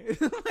 okay.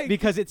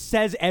 Because it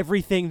says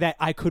everything that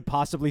I could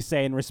possibly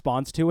say in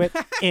response to it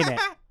in it.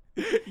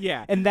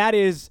 Yeah. And that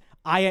is,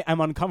 I am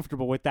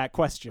uncomfortable with that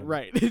question.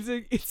 Right.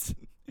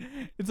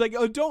 It's like,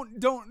 oh, don't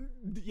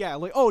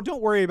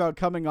worry about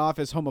coming off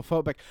as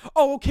homophobic.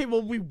 Oh, okay,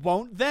 well, we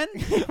won't then?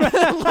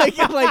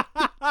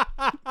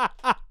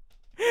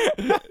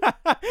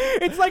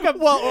 It's like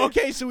well,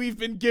 okay, so we've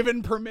been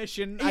given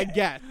permission, I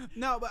guess.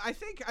 No, but I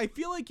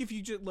feel like if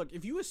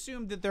you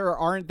assume that there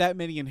aren't that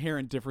many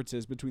inherent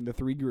differences between the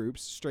three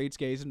groups, straights,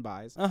 gays, and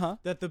bis,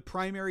 that the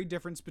primary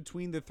difference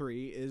between the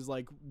three is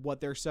like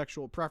what their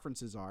sexual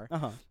preferences are,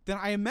 then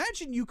I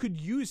imagine you could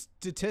use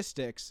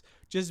statistics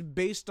just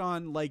based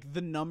on like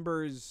the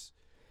numbers.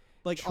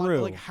 Like,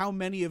 on, like how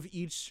many of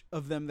each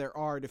of them there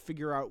are to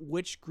figure out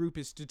which group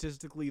is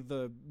statistically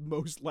the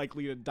most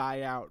likely to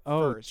die out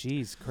first. Oh,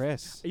 jeez,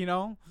 Chris. You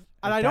know?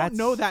 And I don't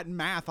know that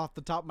math off the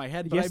top of my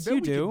head, but yes, I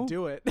bet we can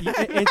do it.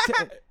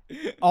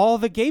 All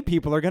the gay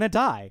people are going to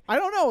die. I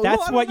don't know.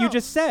 That's what you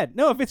just said.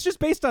 No, if it's just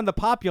based on the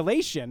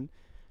population,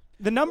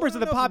 the numbers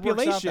of the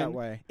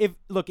population.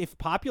 If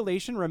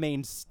population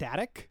remains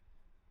static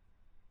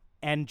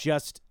and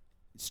just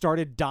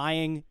started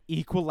dying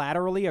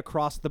equilaterally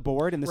across the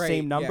board in the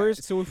same numbers.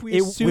 Yeah. So if we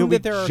assume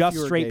that there are just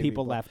fewer straight gay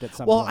people left at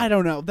some point. Well, I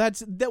don't know.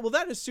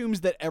 That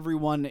assumes that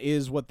everyone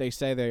is what they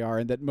say they are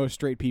and that most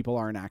straight people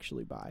aren't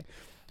actually bi,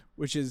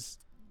 which is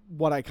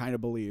what I kind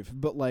of believe.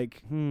 But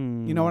like,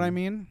 you know what I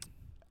mean?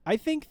 I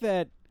think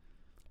that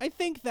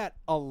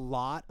a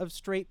lot of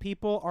straight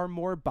people are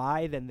more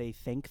bi than they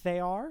think they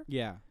are.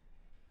 Yeah.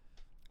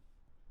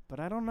 But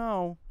I don't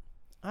know.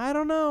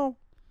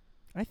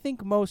 I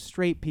think most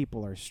straight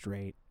people are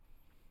straight.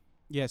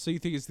 Yeah, so you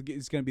think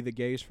it's going to be the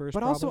gays first?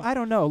 But also, I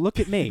don't know.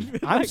 Look at me.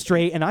 I'm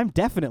straight, and I'm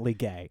definitely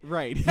gay.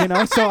 Right. You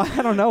know, so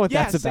I don't know what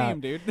that's about. Same,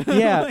 dude.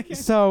 Yeah,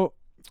 so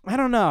I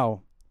don't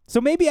know. So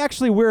maybe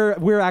actually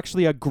we're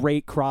actually a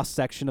great cross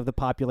section of the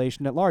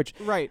population at large.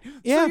 Right.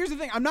 Yeah. So here's the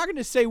thing. I'm not going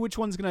to say which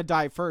one's going to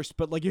die first,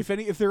 but like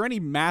if there are any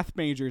math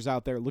majors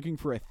out there looking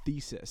for a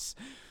thesis.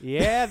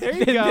 Yeah, there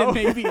you go.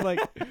 Then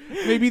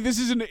maybe this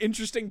is an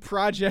interesting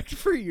project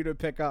for you to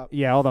pick up.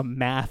 Yeah, all the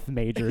math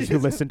majors who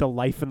listen to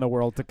Life in the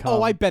World to Come.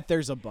 Oh, I bet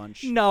there's a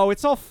bunch. No,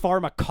 it's all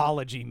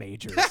pharmacology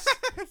majors.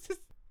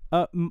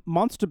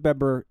 Monster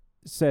Bebber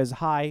says,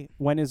 "Hi,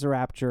 when is the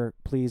rapture?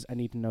 Please, I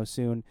need to know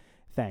soon.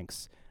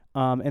 Thanks."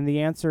 And the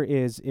answer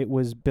is it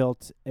was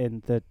built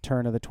in the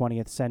turn of the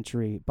 20th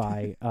century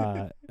by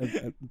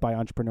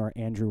entrepreneur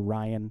Andrew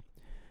Ryan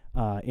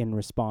in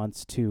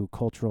response to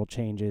cultural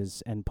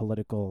changes and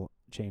political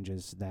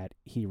changes that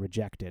he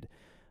rejected.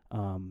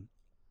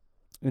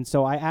 And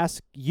so I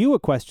ask you a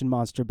question,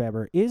 Monster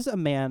Beber. Is a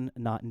man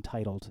not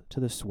entitled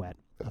to the sweat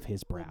of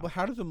his brow? Well,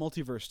 how does the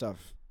multiverse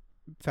stuff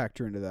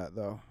factor into that,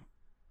 though?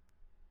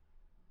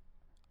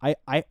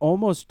 I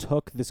almost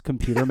took this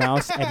computer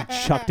mouse and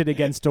chucked it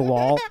against a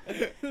wall.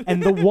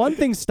 And the one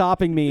thing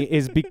stopping me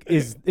is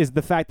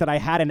the fact that I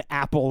had an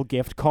Apple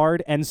gift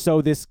card, and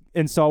so this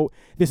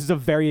is a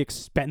very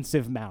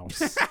expensive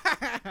mouse.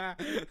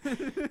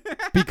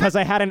 Because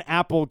I had an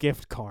Apple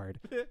gift card.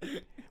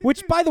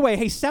 Which, by the way,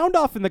 hey, sound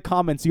off in the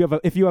comments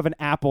if you have an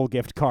Apple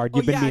gift card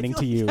you've been meaning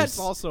to use. That's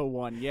also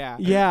one, yeah.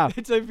 Yeah.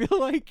 I feel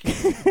like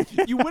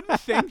you wouldn't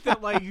think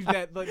that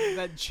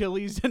that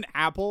Chili's and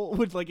Apple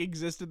would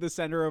exist in the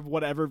center of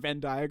whatever Venn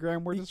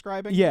diagram we're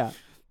describing. Yeah.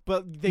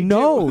 But they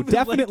no, do.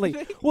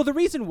 definitely. Well, the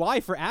reason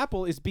why for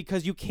Apple is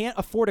because you can't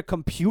afford a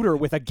computer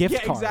with a gift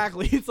card. Yeah,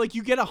 exactly. It's like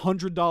you get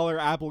 $100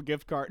 Apple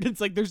gift card.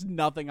 It's like there's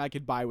nothing I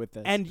could buy with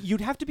this. And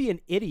you'd have to be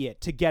an idiot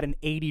to get an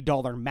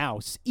 $80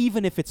 mouse,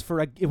 even if it's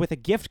with a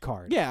gift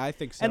card. Yeah, I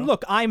think so. And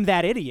look, I'm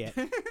that idiot.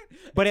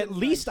 But at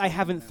least I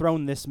haven't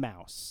thrown this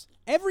mouse.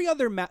 Every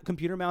other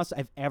computer mouse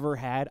I've ever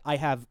had, I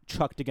have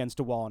chucked against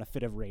a wall in a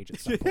fit of rage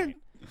at some point.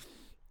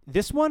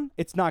 This one,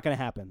 it's not going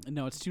to happen.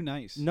 No, it's too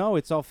nice. No,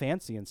 it's all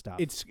fancy and stuff.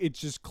 It's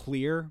just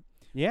clear.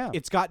 Yeah.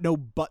 It's got no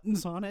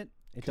buttons on it.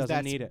 It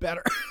doesn't need it.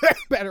 Better,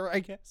 better, I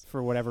guess.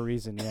 For whatever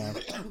reason, yeah.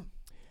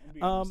 I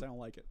don't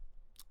like it.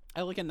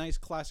 I like a nice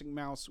classic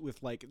mouse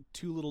with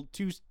two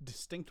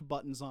distinct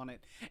buttons on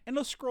it and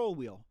a scroll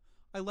wheel.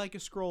 I like a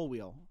scroll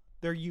wheel.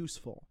 They're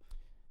useful.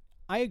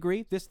 I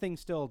agree. This thing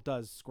still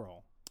does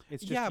scroll.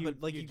 It's just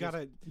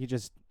you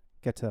just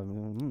get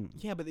to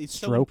yeah, but it's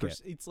stroke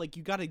it. It's like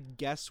you gotta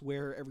guess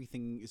where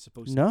everything is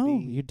supposed to be. No,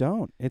 you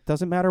don't. It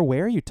doesn't matter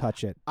where you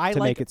touch it to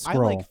make it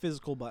scroll. I like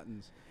physical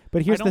buttons.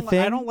 But here's the thing.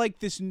 I don't like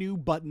this new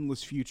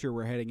buttonless future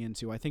we're heading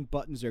into. I think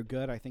buttons are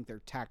good. I think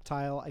they're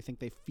tactile. I think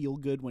they feel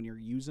good when you're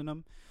using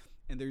them.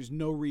 And there's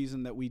no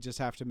reason that we just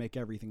have to make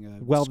everything a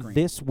screen.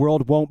 This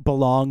world won't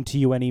belong to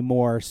you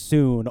anymore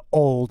soon,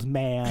 old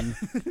man.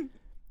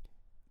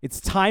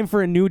 It's time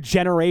for a new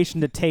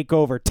generation to take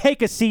over.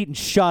 Take a seat and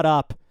shut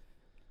up.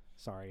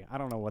 Sorry, I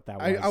don't know what that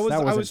was.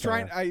 I was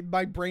trying.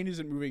 My brain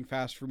isn't moving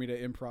fast for me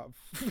to improv.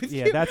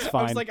 Yeah, that's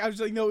fine. I was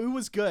like, no, it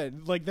was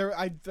good.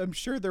 I'm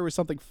sure there was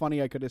something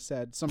funny I could have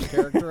said. Some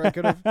character I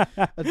could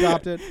have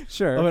adopted.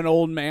 Sure. Of an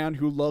old man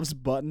who loves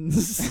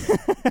buttons.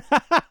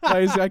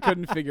 I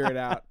couldn't figure it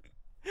out.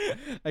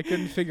 I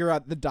couldn't figure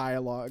out the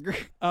dialogue.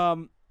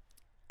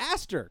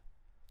 Aster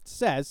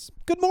says,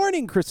 "Good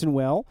morning, Chris and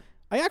Will.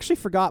 I actually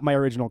forgot my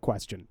original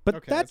question,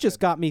 but that just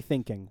got me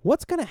thinking.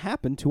 What's going to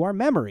happen to our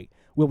memory?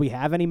 Will we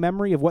have any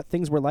memory of what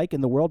things were like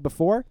in the world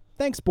before?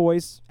 Thanks,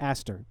 boys.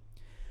 Aster."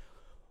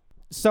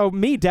 So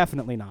me,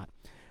 definitely not.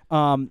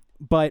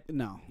 But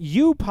no,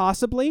 you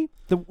possibly.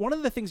 One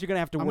of the things you're going to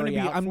have to worry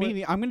out. I'm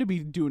going to be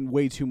doing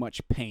way too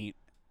much paint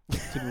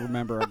to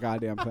remember a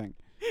goddamn thing.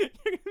 You're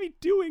going to be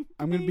doing.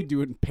 I'm going to be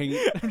doing paint.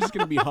 I'm just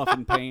going to be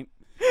huffing paint.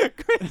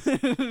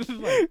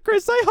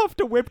 Chris, I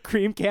huffed a whipped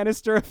cream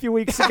canister a few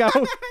weeks ago.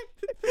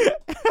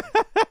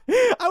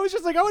 I was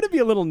just like, I want to be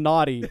a little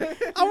naughty.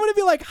 I want to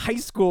be like high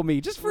school me,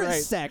 just for a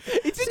sec.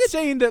 It's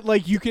insane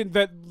that you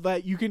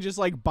can just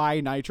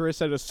buy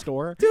nitrous at a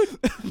store, dude.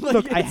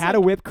 Look, I had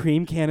a whipped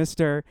cream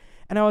canister,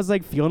 and I was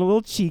feeling a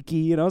little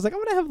cheeky, and I was like,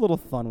 I'm gonna have a little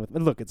fun with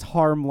it. Look, it's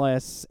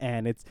harmless,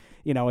 and it's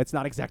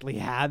not exactly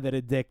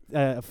habit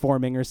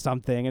forming or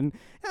something, and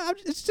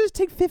it's just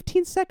take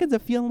 15 seconds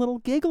of feeling a little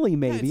giggly,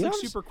 maybe. Yeah,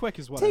 it's super quick,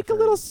 is what. Take a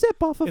little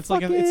sip off of. It's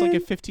like a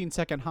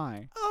 15-second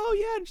high. Oh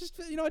yeah, and just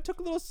I took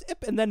a little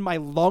sip, and then my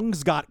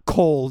lungs got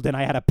cold, and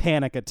I had a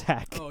panic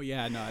attack. Oh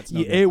yeah, no, it's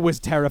it was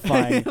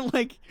terrifying.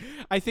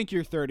 I think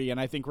you're 30, and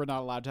I think we're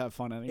not allowed to have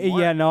fun anymore.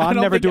 Yeah, no, I'm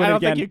never doing it again. I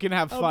don't think you can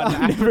have fun.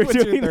 I'm never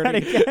doing that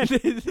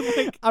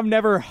again. I'm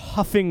never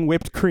huffing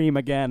whipped cream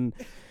again.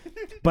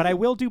 But I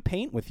will do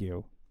paint with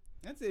you.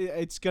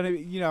 It's gonna,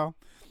 and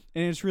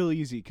it's real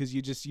easy because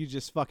you just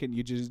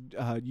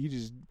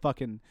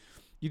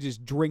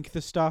drink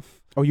the stuff.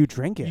 Oh, you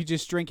drink it. You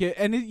just drink it,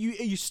 and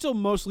you still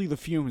mostly the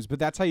fumes, but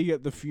that's how you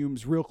get the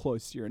fumes real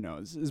close to your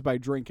nose, is by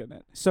drinking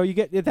it. So you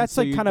get that's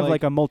kind of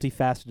like a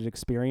multifaceted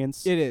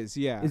experience. It is,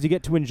 yeah. Is you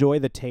get to enjoy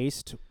the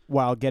taste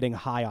while getting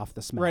high off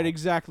the smell. Right,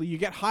 exactly. You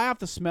get high off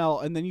the smell,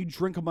 and then you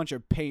drink a bunch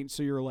of paint,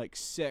 so you're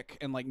sick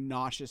and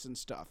nauseous and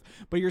stuff.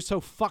 But you're so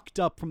fucked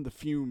up from the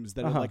fumes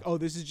that it's oh,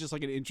 this is just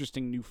an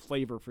interesting new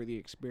flavor for the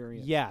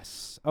experience.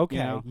 Yes.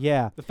 Okay.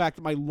 Yeah. The fact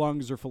that my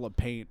lungs are full of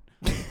paint.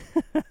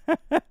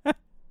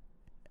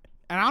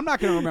 And I'm not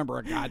going to remember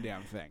a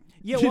goddamn thing.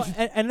 Yeah, well,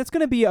 and it's going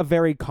to be a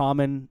very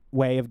common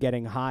way of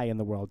getting high in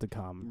the world to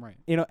come. Right.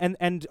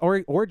 And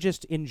or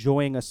just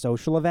enjoying a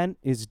social event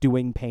is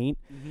doing paint,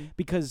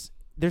 because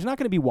there's not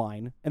going to be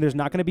wine, and there's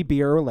not going to be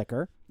beer or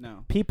liquor.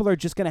 No. People are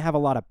just going to have a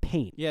lot of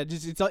paint. Yeah,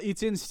 just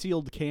it's in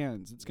sealed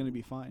cans. It's going to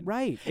be fine.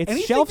 Right.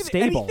 It's shelf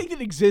stable. Anything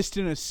that exists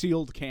in a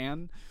sealed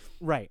can,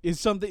 right, is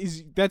something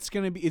that's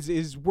going to be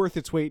is worth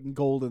its weight in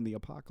gold in the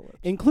apocalypse,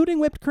 including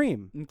whipped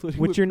cream,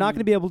 which you're not going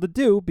to be able to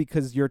do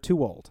because you're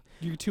too old.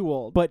 You're too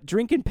old. But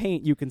drinking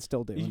paint you can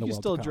still do. You can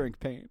still drink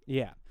paint.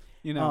 Yeah.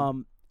 You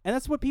know. And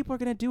that's what people are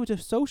going to do to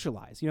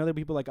socialize. You know, there'll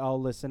be people like, oh,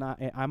 listen,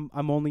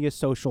 I'm only a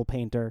social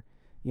painter.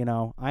 You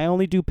know, I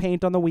only do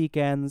paint on the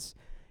weekends.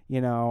 You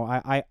know,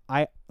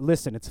 I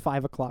listen. It's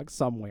 5 o'clock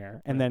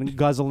somewhere, and then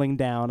guzzling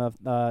down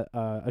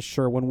a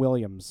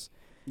Sherwin-Williams.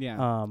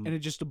 Yeah, and it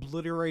just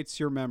obliterates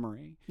your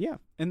memory. Yeah,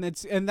 and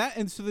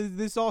so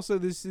this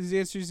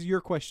answers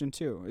your question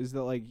too. Is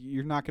that like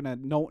you're not gonna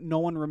no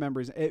one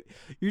remembers it.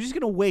 You're just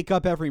gonna wake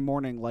up every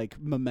morning like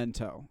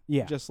Memento.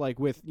 Yeah, just like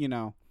with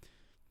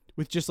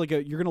just like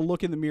you're gonna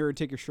look in the mirror and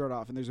take your shirt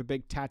off, and there's a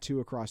big tattoo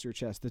across your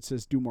chest that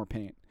says "Do more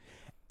paint."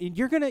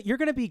 You're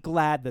gonna be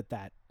glad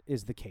that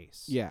is the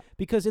case. Yeah,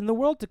 because in the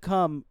world to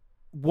come,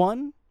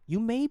 one, you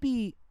may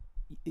be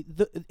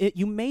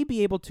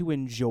able to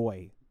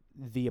enjoy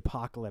the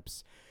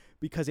apocalypse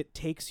because it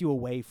takes you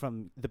away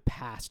from the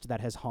past that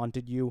has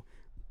haunted you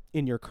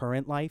in your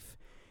current life.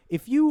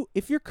 If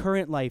your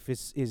current life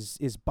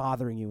is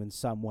bothering you in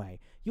some way,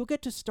 you'll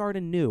get to start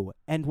anew.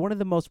 And one of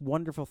the most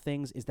wonderful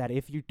things is that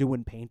if you're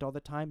doing paint all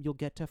the time, you'll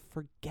get to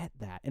forget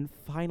that and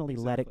finally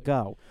let it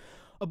go.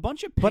 A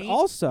bunch of paint. But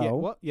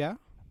also, yeah.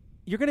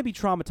 You're going to be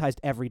traumatized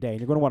every day, and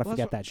you're going to want to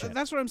forget that shit.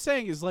 That's what I'm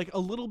saying is like a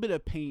little bit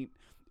of paint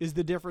is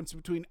the difference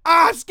between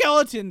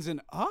skeletons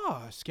and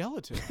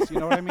skeletons. You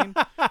know what I mean?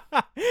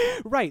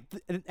 Right.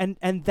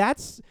 And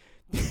that's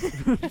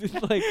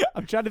like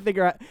I'm trying to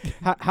figure out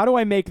how do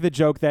I make the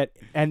joke that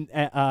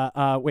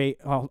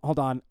wait, hold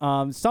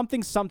on.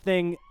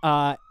 Something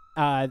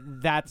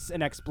that's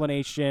an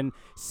explanation.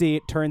 See,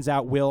 it turns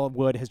out Will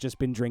Wood has just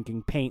been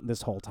drinking paint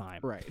this whole time.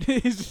 Right.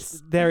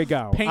 There we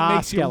go. Paint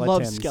makes skeletons. You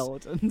love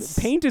skeletons.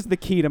 Paint is the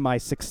key to my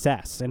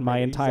success and my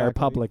entire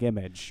public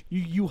image.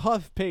 You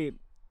huff paint,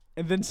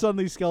 and then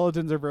suddenly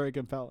skeletons are very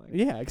compelling.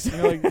 Yeah,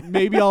 exactly. You're like,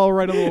 maybe I'll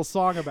write a little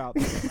song about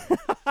them.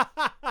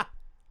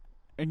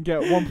 And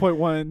get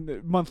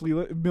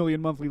 1.1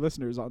 million monthly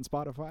listeners on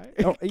Spotify.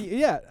 Oh,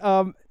 yeah.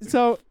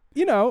 So,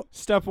 you know,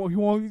 step one, you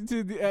want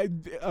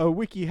to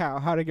wiki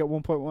how to get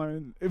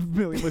 1.1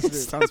 million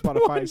listeners on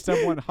Spotify.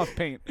 Step one, huff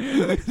paint.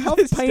 Huff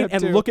paint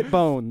and look at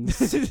bones.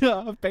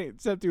 Huff paint.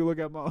 Step two, look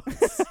at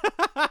bones.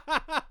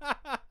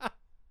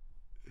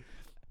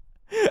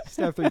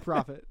 Step three,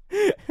 profit.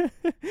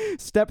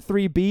 Step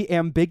three, be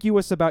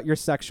ambiguous about your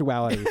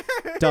sexuality.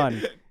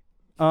 Done.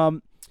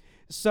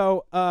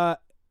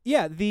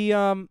 Yeah,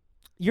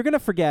 you're gonna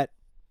forget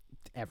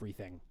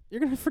everything. You're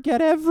gonna forget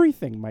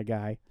everything, my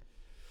guy,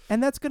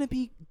 and that's gonna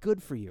be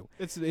good for you.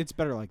 It's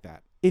better like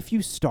that. If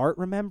you start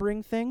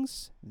remembering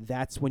things,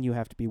 that's when you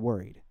have to be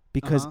worried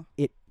because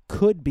it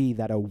could be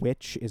that a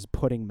witch is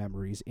putting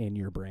memories in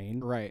your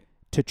brain, right,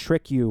 to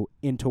trick you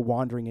into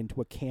wandering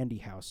into a candy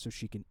house so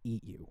she can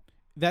eat you.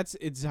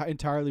 It's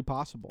entirely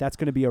possible. That's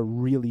going to be a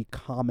really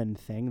common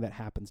thing that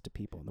happens to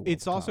people in the world.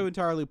 It's also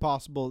entirely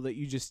possible that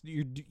you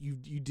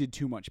did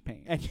too much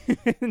paint.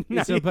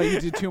 But you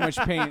did too much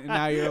paint, and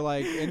now you're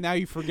like, and now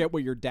you forget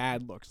what your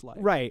dad looks like.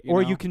 Right,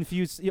 or you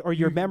confuse, or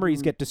your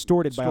memories get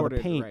distorted by all the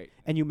paint, right,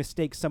 and you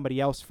mistake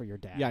somebody else for your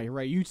dad. Yeah, you're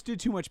right. You did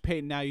too much paint,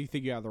 and now you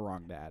think you have the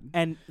wrong dad.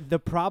 And the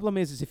problem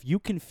is if you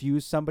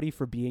confuse somebody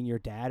for being your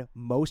dad,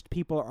 most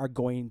people are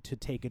going to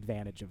take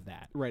advantage of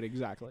that. Right,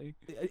 exactly.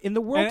 In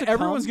the world,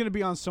 everyone's going to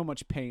be on so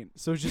much paint,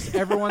 so it's just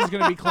everyone's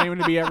going to be claiming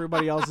to be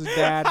everybody else's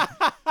dad,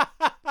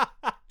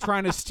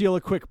 trying to steal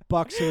a quick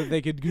buck so that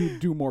they could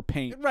do more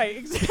paint. Right,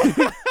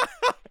 exactly.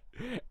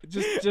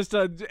 just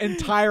an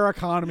entire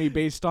economy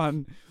based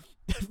on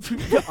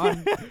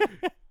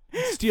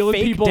stealing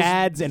fake people's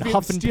dads and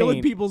huffing stealing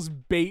paint. people's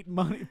paint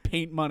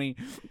money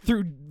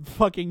through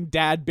fucking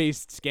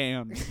dad-based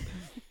scams.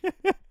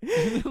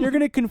 You're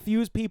going to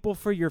confuse people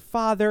for your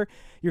father.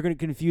 You're going to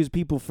confuse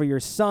people for your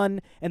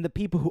son. And the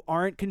people who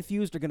aren't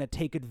confused are going to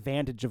take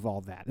advantage of all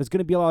that. There's going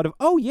to be a lot of,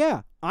 oh,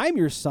 yeah, I'm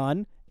your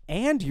son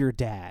and your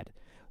dad.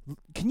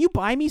 Can you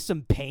buy me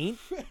some paint?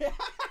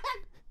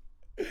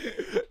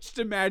 Just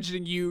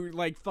imagining you,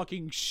 like,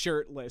 fucking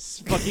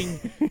shirtless, fucking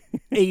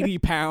 80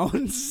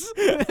 pounds.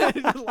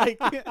 Like,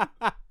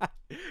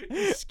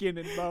 skin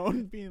and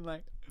bone, being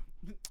like,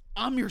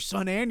 I'm your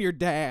son and your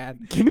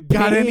dad.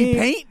 Got any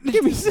paint?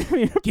 Give me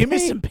some Give me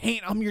some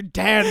paint. I'm your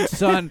dad and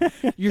son.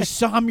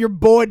 I'm your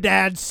boy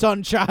dad,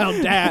 son,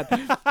 child, dad.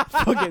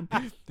 Fucking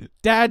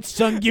dad,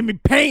 son, give me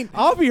paint.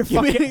 I'll be your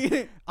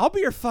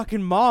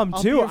fucking mom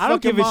too. I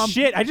don't give a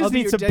shit. I just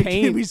need some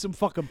paint. Give me some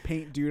fucking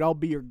paint, dude. I'll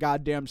be your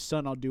goddamn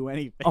son. I'll do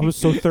anything. I'm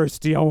so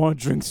thirsty. I want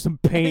to drink some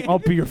paint. I'll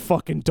be your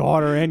fucking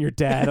daughter and your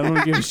dad. I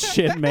don't give a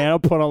shit, man. I'll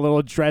put on a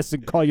little dress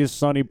and call you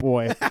Sonny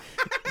Boy.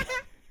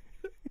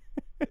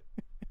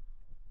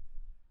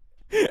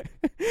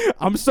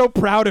 I'm so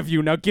proud of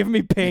you. Now give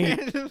me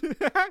paint.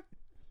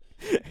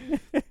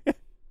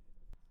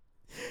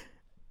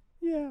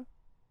 Yeah.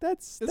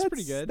 That's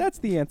pretty good. That's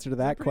the answer to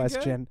that pretty good?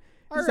 question.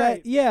 All Is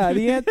right. that, yeah,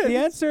 the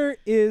answer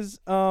is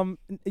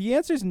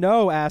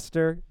no,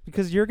 Aster,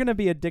 because you're gonna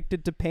be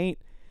addicted to paint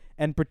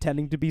and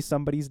pretending to be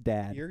somebody's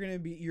dad. You're gonna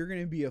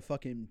be a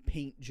fucking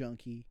paint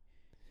junkie.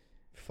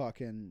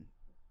 Fucking,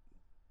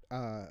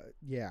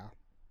 yeah.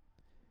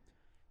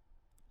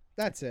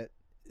 That's it.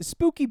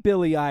 Spooky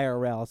Billy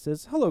IRL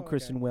says, "Hello, Oh,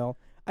 Chris okay. and Will.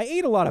 I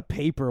ate a lot of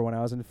paper when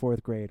I was in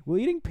 4th grade. Will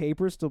eating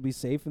paper still be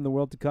safe in the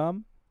world to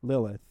come?"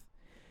 Lilith.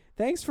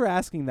 Thanks for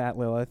asking that,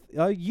 Lilith.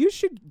 You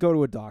should go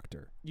to a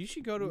doctor. You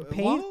should go to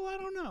Paint- Well, I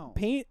don't know.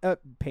 Paint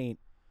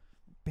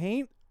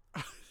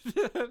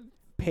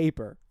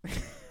paper.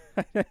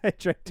 I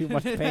drank too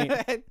much paint.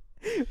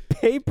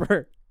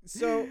 Paper.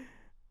 So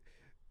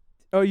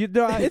Oh, you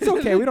know, it's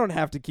okay. We don't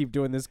have to keep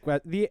doing this.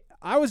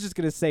 I was just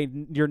gonna say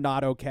you're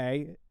not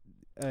okay.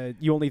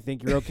 You only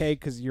think you're okay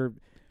because you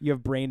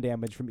have brain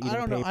damage from eating I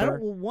don't know. paper.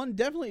 One,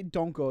 definitely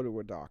don't go to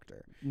a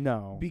doctor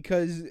No.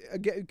 because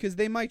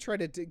they might try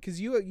to because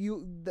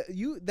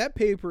that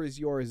paper is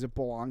yours. It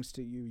belongs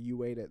to you.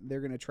 You ate it.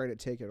 They're gonna try to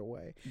take it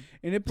away,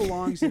 and it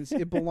belongs.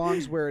 It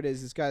belongs where it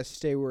is. It's got to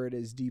stay where it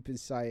is, deep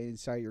inside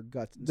your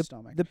guts and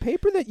stomach. The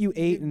paper that you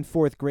ate in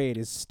 4th grade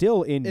is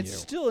still in you. It's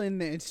still in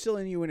there. It's still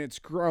in you, and it's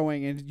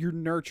growing, and you're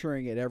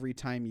nurturing it every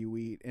time you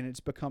eat, and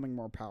it's becoming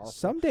more powerful.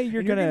 Someday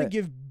you're And gonna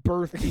give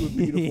birth to a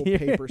beautiful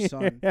paper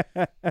son.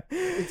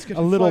 It's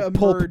gonna a little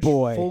pulp emerge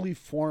boy. fully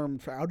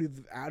formed out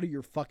of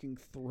your fucking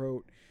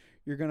throat.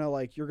 You're gonna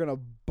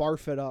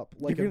barf it up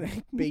like You're a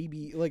gonna-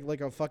 baby,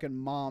 like a fucking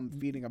mom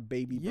feeding a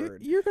baby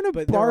bird. You're gonna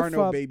But barf there are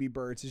no up. baby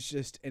birds. It's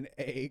just an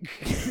egg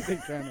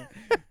that kind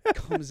of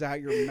comes out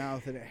your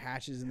mouth and it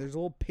hatches, and there's a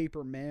little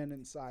paper man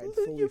inside, You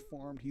fully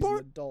formed. He's bar-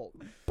 an adult.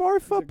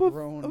 Barf He's up a a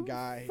grown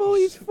guy.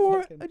 fully He's a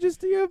formed. fucking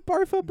Just you have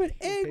barf up an piece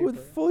of egg with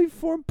paper. fully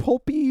formed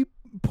pulpy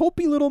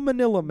little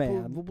Manila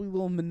man, Probably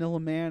little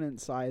Manila man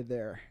inside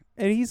there.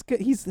 and he's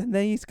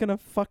gonna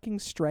fucking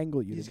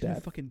strangle you He's to gonna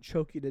death fucking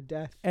choke you to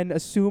death. and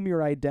assume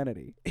your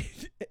identity.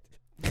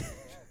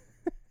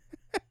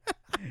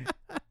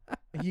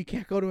 You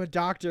can't go to a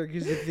doctor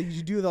because if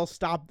you do, they'll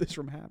stop this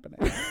from happening.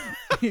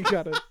 You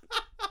gotta.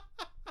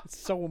 It's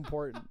so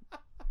important. I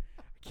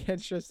can't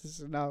stress this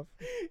enough.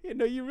 You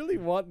know, you really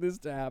want this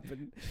to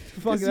happen. Fuck,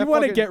 Because that you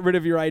want to fucking- get rid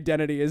of your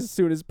identity as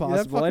soon as Yeah, that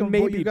possible, fucking and boy-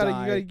 maybe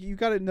die. you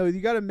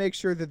gotta make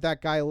sure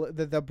that guy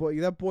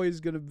that boy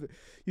is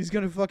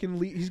gonna fucking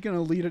lead. He's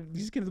gonna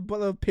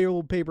the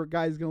pale paper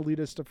guy is gonna lead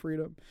us to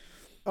freedom.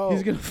 Oh,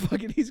 He's gonna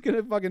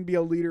fucking be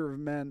a leader of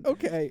men.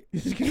 okay.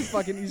 He's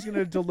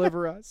gonna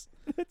deliver us.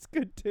 That's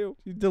good too.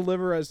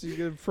 Deliver us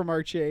from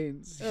our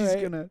chains. All He's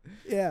right. gonna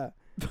Yeah.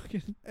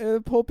 fucking.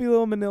 Pulpy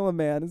little Manila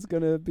man is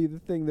gonna be the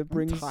thing that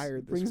brings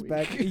tired this brings week.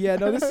 back. Yeah,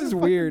 no, this is Fucking-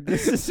 weird.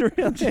 This is really.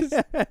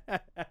 I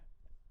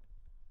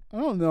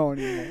don't know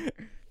anymore.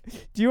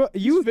 Do you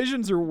These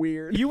visions are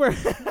weird. you were?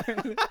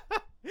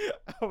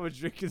 I was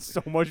drinking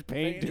so much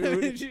paint,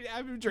 dude.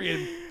 I've been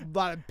drinking a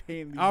lot of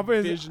pain. I've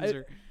been- Visions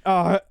are.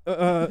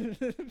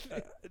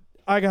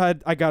 I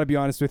gotta be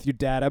honest with you,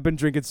 Dad. I've been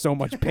drinking so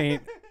much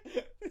paint.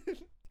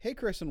 Hey,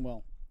 Chris and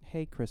Will.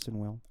 Hey, Chris and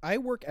Will. I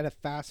work at a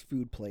fast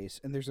food place,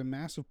 and there's a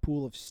massive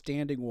pool of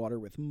standing water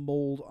with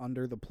mold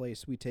under the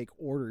place we take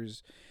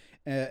orders,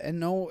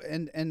 no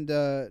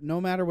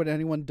matter what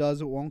anyone does,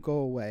 it won't go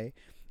away.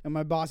 And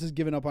my boss has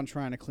given up on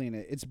trying to clean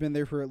it. It's been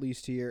there for at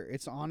least a year.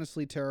 It's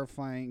honestly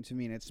terrifying to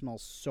me, and it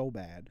smells so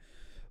bad.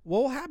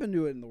 What will happen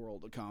to it in the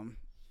world to come?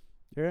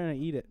 You're gonna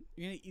eat it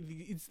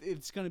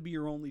It's gonna be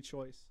your only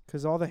choice.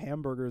 because all the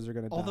hamburgers are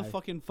gonna All die.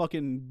 the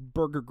fucking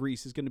burger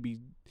grease is gonna be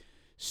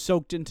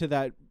soaked into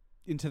that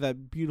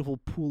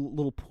beautiful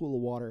little pool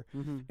of water,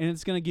 Mhm. and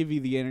it's gonna give you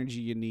the energy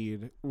you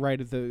need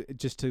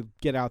just to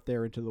get out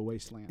there into the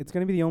wasteland. It's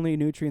gonna be the only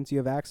nutrients you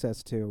have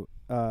access to,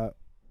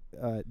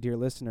 dear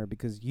listener,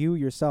 because you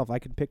yourself, I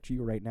can picture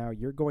you right now.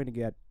 You're going to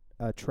get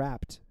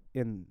trapped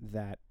in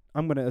that.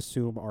 I'm gonna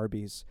assume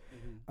Arby's,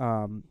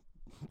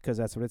 because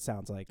that's what it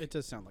sounds like. It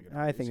does sound like an I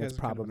Arby's. think It it's has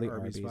kind of an probably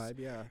Arby's Arby's. vibe,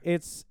 yeah.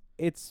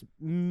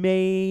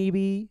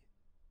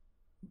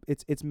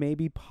 It's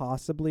maybe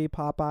possibly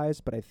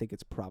Popeyes, but I think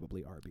it's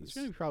probably It's Arby's.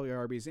 gonna be probably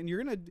Arby's, and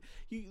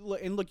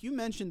you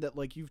mentioned that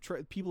like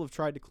people have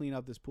tried to clean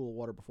up this pool of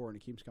water before, and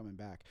it keeps coming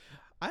back.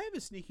 I have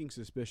a sneaking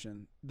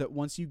suspicion that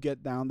once you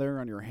get down there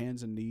on your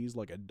hands and knees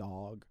like a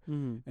dog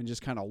Mm. and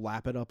just kind of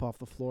lap it up off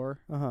the floor,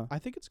 Uh-huh. I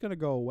think it's gonna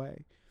go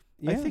away.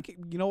 Yeah. I think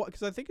you know what?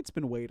 Because I think it's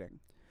been waiting.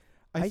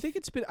 I think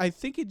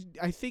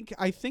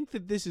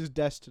that this is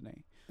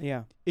destiny.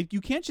 Yeah. If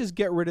you can't just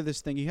get rid of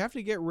this thing, you have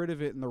to get rid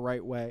of it in the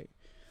right way.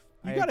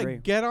 You I gotta agree.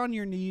 get on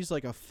your knees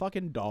like a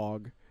fucking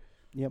dog.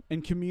 Yep.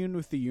 And commune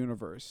with the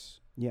universe.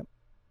 Yep.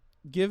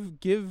 Give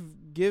the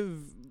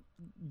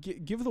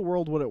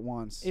world what it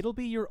wants. It'll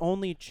be your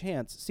only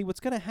chance. See, what's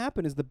going to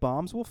happen is the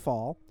bombs will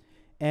fall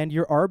and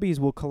your Arby's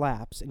will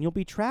collapse and you'll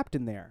be trapped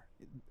in there.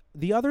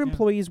 The other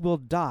employees will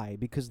die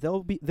because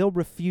they'll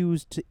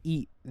refuse to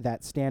eat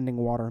that standing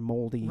water,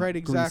 moldy, right,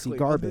 exactly. greasy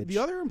garbage. The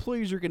other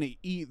employees are going to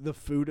eat the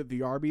food at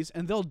the Arby's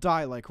and they'll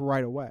die like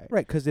right away.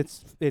 Right, because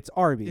it's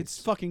Arby's.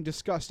 It's fucking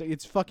disgusting.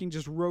 It's fucking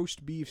just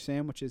roast beef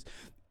sandwiches.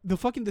 the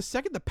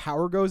second the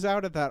power goes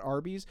out at that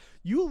Arby's,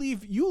 you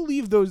leave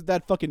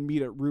that fucking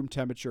meat at room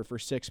temperature for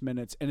 6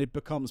 minutes and it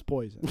becomes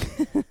poison.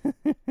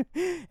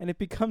 And it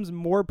becomes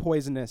more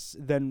poisonous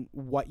than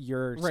what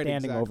you're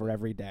standing over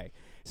every day.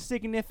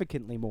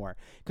 Significantly more.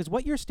 Because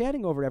what you're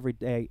standing over every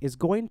day is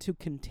going to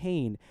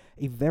contain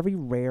a very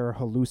rare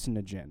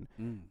hallucinogen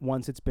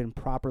once it's been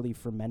properly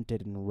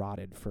fermented and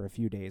rotted for a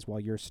few days while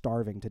you're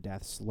starving to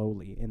death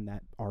slowly in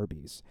that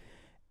Arby's.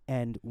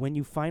 And when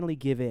you finally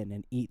give in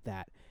and eat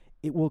that,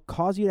 it will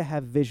cause you to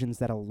have visions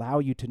that allow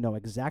you to know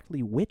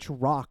exactly which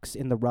rocks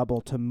in the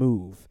rubble to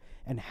move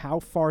and how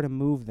far to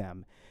move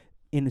them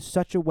in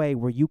such a way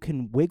where you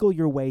can wiggle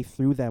your way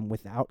through them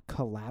without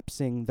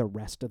collapsing the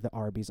rest of the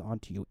Arby's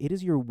onto you. It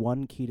is your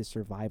one key to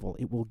survival.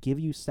 It will give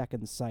you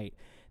second sight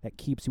that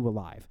keeps you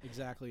alive.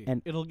 Exactly.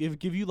 And it'll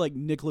give you like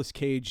Nicolas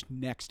Cage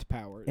next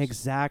powers.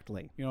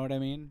 Exactly. You know what I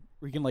mean?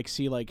 Where you can like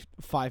see like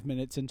 5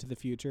 minutes into the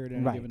future at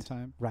any given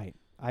time. Right.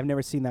 I've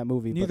never seen that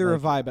movie. Neither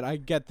have I, but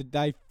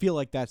I feel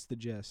like that's the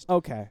gist.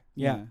 Okay.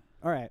 Yeah.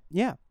 All right.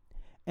 Yeah.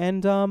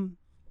 And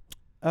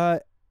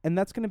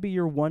that's going to be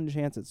your one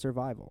chance at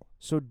survival.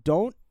 So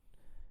don't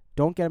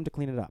get him to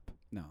clean it up.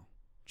 No.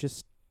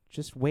 Just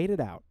wait it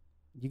out.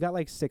 You got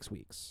like 6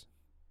 weeks.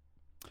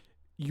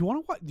 Do you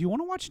want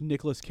to watch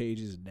Nicolas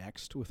Cage's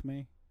Next with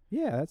me?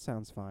 Yeah, that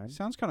sounds fine.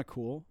 Sounds kind of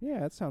cool. Yeah,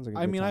 that sounds like a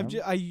I good mean, time.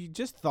 I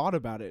just thought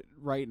about it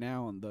right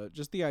now, and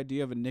the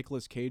idea of a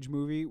Nicolas Cage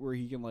movie where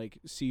he can like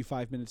see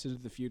 5 minutes into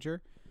the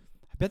future.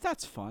 I bet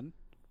that's fun.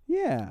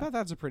 Yeah. I bet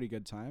that's a pretty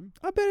good time.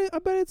 I bet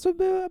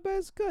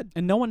it's good.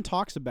 And no one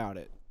talks about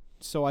it,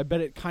 so I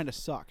bet it kind of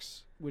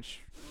sucks,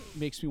 which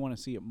makes me want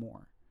to see it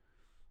more.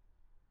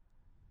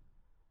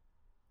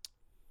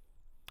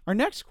 Our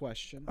next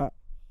question. Are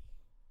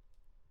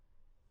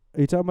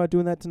you talking about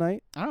doing that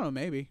tonight? I don't know,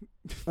 maybe.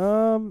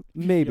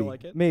 Maybe. Feel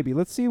like it? Maybe.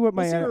 Let's see what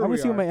Let's see I'm where gonna we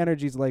see what are. my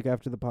energy's like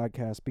after the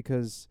podcast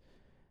because,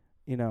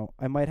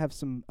 I might have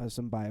some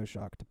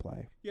BioShock to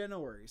play. Yeah, no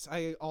worries.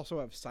 I also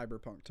have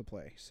Cyberpunk to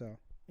play, so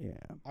Yeah.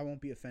 I won't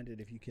be offended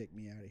if you kick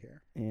me out of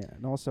here. Yeah,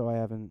 and also I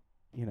haven't,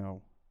 Do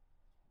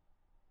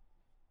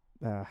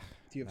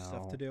you have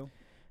stuff to do?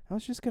 I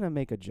was just gonna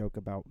make a joke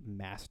about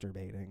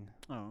masturbating.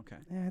 Oh, okay.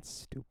 That's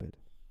stupid.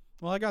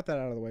 Well, I got that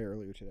out of the way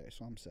earlier today,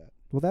 so I'm set.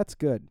 Well, that's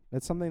good.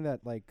 That's something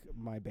that like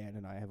my band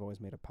and I have always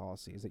made a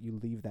policy is that you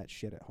leave that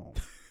shit at home.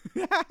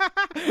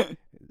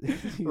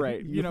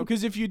 Right.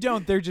 Because if you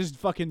don't, they're just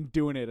fucking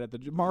doing it at the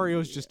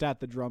Mario's just at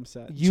the drum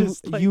set. You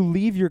Just, like- you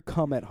leave your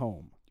cum at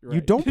home. Right.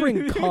 You don't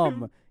bring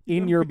cum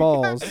in your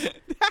balls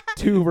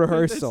to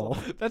rehearsal.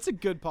 That's a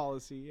good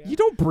policy. Yeah. You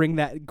don't bring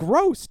that.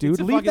 Gross, dude. It's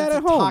a Leave fucking- that it's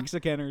at a home.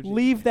 Toxic energy.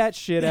 Leave that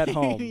shit at You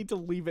home. need to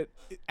leave it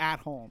at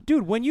home.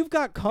 Dude, when you've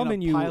got cum In a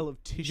in you, pile of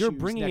you're tissues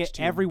bringing next it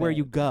to your everywhere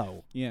you bed.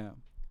 go. Yeah.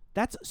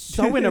 That's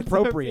so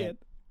inappropriate.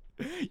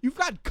 You've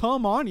got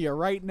cum on you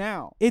right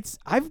now.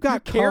 I've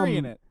got You're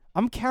carrying cum. it.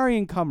 I'm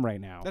carrying cum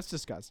right now. That's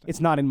disgusting. It's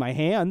not in my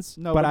hands.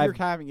 No, but but you're I've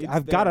having it.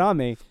 I've got it on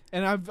me.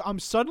 And I'm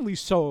suddenly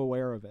so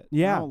aware of it.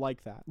 Yeah. I don't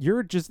like that.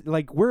 You're just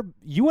like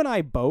you and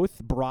I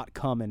both brought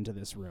cum into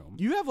this room.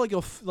 You have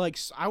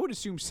I would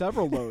assume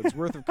several loads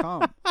worth of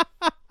cum.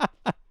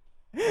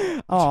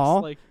 Aw,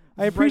 Just, like,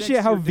 I right appreciate next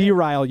to how your dick.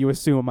 virile you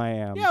assume I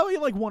am. Yeah,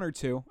 well, like one or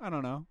two. I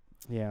don't know.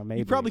 Yeah, maybe.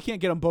 You probably can't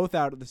get them both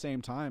out at the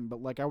same time,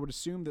 but like I would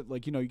assume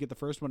that you get the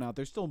first one out.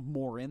 There's still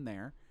more in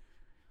there.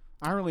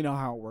 I don't really know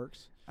how it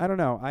works. I don't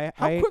know.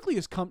 How quickly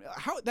is cum?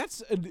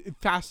 That's a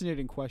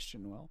fascinating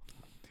question. Will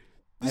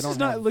this don't is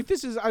not have- like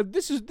this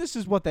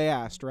is what they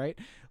asked, right?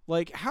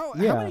 Like how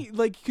many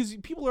because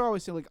people are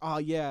always saying like, oh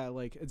yeah,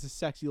 like it's a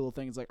sexy little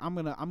thing. It's like I'm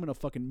gonna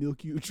fucking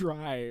milk you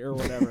dry or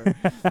whatever.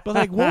 But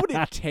like what would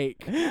it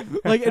take?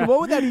 Like and what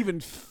would that even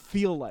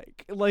feel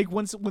like? Like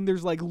when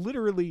there's like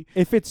literally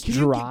if it's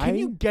dry, can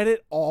you get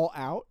it all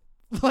out?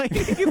 Like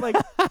just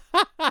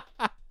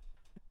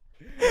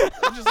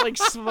like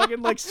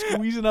fucking like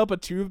squeezing up a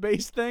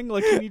toothpaste thing.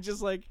 Like can you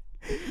just like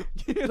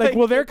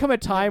will there come a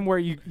time where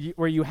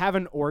you have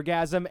an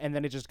orgasm and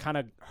then it just kind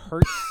of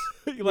hurts?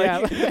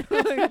 like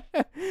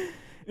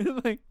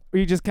where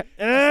you just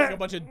a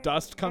bunch of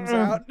dust comes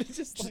out. It's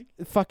just like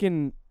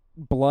fucking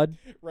blood.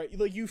 right.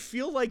 Like you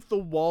feel like the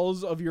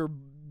walls of your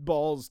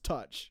balls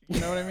touch. You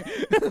know what I mean?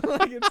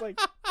 Like it's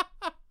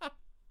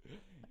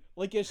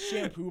like a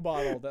shampoo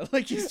bottle that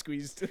like you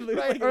squeezed,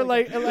 Right, or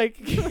like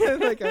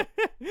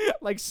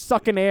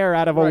sucking air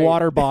out of a Right.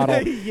 water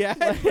bottle. Yeah,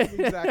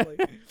 exactly.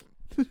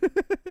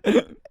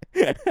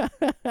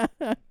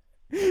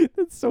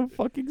 That's so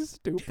fucking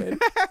stupid.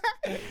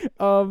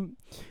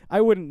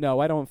 I wouldn't know.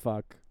 I don't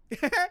fuck.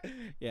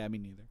 Yeah, me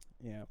neither.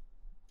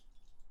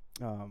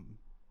 Yeah.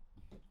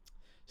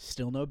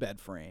 Still no bed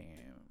frame.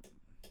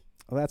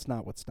 Well, that's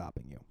not what's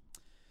stopping you.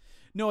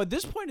 No, at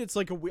this point, it's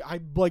like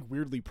I'm like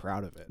weirdly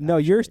proud of it. No,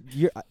 actually.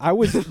 you're. I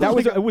was. That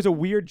was. It was a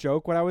weird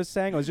joke. What I was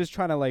saying. I was just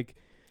trying to like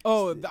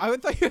Oh, I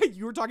thought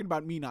you were talking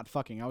about me not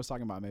fucking. I was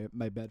talking about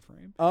my bed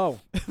frame. Oh,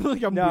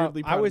 like I'm no,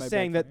 weirdly proud I of was my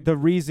saying bed that frame. the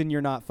reason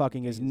you're not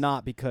fucking is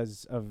not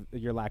because of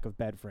your lack of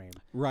bed frame.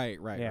 Right.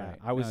 Yeah, right.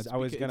 I was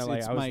gonna like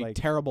it's I was my like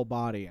terrible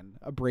body and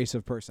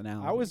abrasive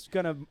personality.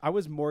 I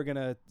was more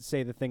gonna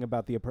say the thing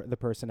about the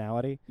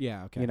personality.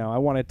 Yeah. Okay. You know, I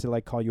wanted to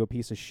like call you a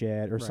piece of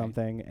shit or Right.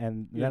 something,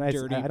 and You're then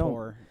dirty, I don't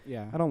poor.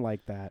 Yeah. I don't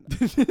like that.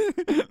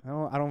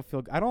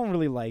 I don't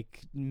really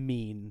like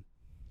mean.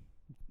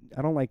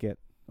 I don't like it.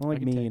 I don't like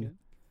can take mean. it.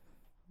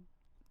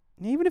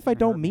 Even if I Hurt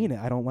don't me. mean it,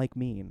 I don't like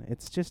mean.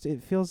 It's just I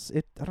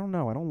don't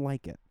know. I don't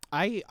like it.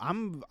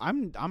 I'm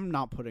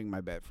not putting my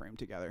bed frame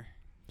together.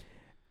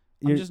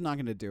 You're- I'm just not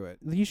gonna do it.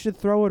 You should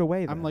throw it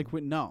away. I'm then. like,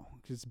 wait, no,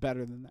 'cause it's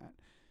better than that.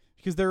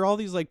 Because there are all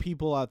these like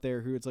people out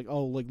there who it's like,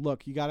 oh, like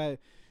look, you gotta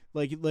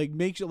like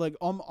make sure like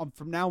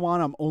from now on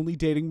I'm only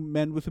dating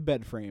men with a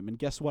bed frame, and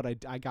guess what?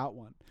 I got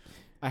one.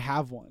 I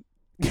have one.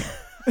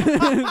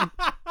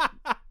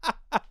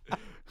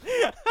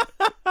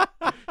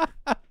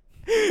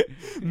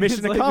 Mission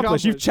It's, like,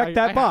 accomplished. You've checked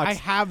that box. I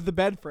have the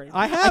bed frame.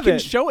 I have can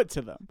it. show it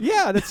to them.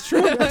 Yeah, that's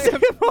true. That's a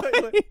good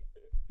point.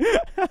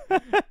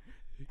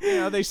 You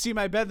know, they see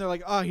my bed and they're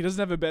like, "Oh, he doesn't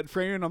have a bed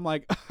frame," and I'm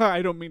like,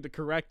 "I don't mean to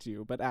correct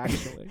you, but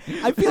actually,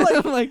 I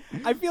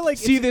feel like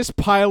see this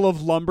pile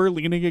of lumber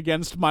leaning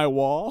against my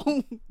wall.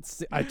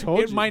 I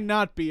told It you. might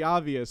not be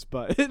obvious,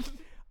 but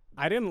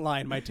I didn't lie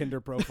in my Tinder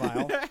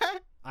profile.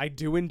 I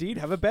do indeed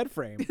have a bed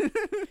frame.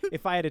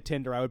 If I had a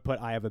Tinder, I would put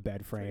I have a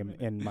bed frame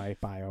in my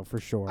bio for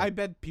sure. I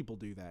bet people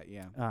do that.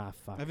 Yeah, Ah,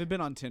 fuck. I haven't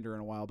been on Tinder in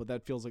a while, but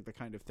that feels like the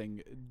kind of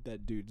thing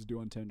that dudes do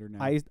on Tinder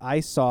now. I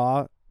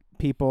saw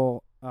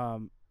people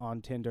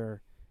on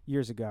Tinder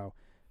years ago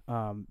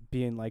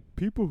being like,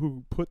 people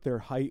who put their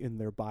height in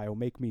their bio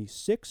make me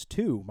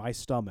 6'2", my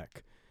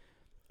stomach.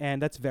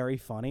 And that's very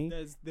funny.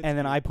 That's And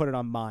then cute. I put it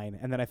on mine,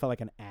 and then I felt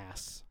like an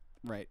ass.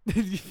 Right.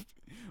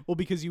 Well,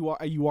 because you are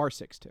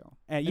 6'2",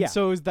 And yeah.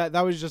 so is that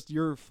was just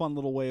your fun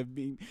little way of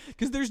being.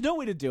 Because there's no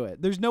way to do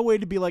it. There's no way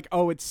to be like,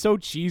 oh, it's so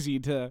cheesy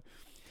to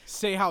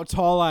say how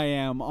tall I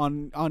am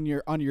on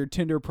your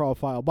Tinder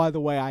profile. By the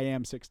way, I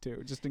am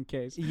 6'2", just in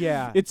case.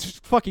 Yeah. It's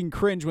fucking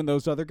cringe when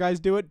those other guys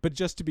do it. But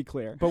just to be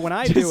clear, But when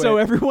I just do so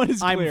it, everyone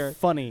is clear, I'm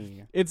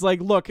funny. it's like,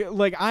 look,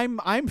 like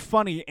I'm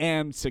funny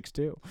and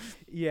 6'2".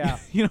 Yeah.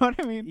 You know what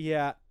I mean?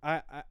 Yeah.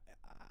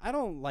 I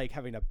don't like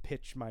having to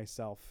pitch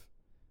myself.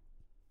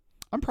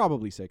 I'm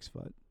probably 6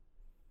 foot.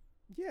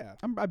 Yeah.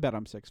 I bet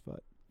I'm 6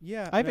 foot.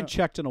 Yeah. I haven't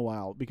checked in a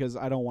while because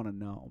I don't want to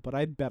know, but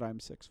I bet I'm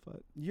 6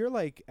 foot. You're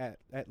like at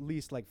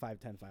least like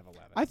 5'10", 5'11".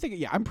 I think,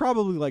 yeah, I'm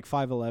probably like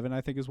 5'11",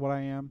 I think is what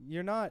I am.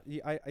 You're not.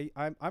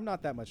 I'm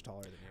not that much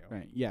taller than you.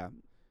 Right, yeah.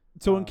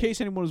 So in Um, case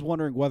anyone was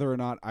wondering whether or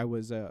not I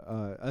was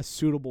a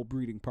suitable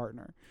breeding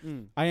partner,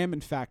 I am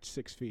in fact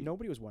 6 feet.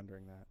 Nobody was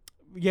wondering that.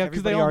 Yeah,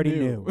 because they Everybody all already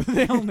knew. knew.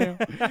 They all knew.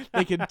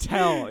 They could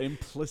tell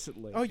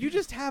implicitly. Oh, you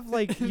just have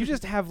like Yeah,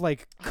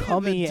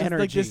 cummy just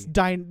energy.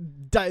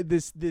 Like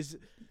this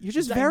You're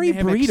just very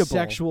dynamic breedable.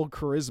 sexual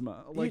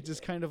charisma. Like You-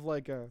 just kind of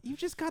like a You've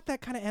just got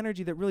that kind of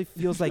energy that really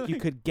feels like you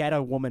could get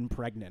a woman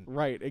pregnant.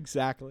 right,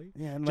 exactly.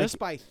 Yeah, and Just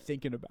like, by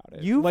thinking about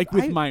it. You've- like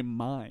with I- my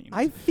mind.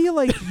 I feel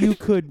like you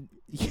could.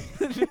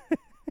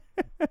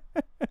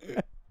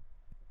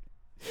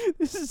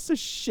 This is a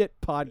shit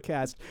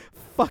podcast.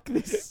 Fuck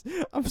this.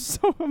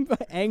 I'm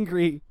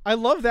angry. I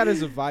love that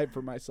as a vibe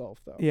for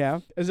myself though. Yeah.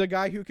 As a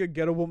guy who could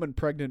get a woman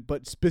pregnant,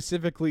 but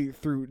specifically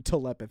through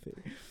telepathy.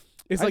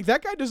 It's like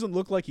that guy doesn't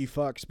look like he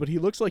fucks, but he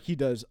looks like he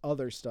does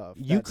other stuff.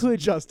 You that's could-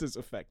 just as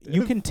effective.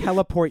 You can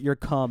teleport your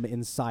cum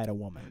inside a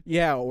woman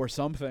yeah, or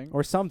something.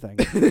 or something.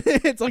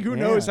 It's like who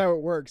knows Yeah. how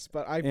it works,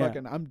 but Yeah.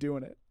 I'm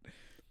doing it.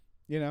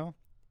 You know?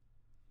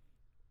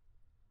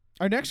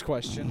 Our next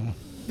question.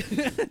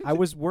 I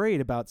was worried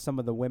about some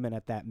of the women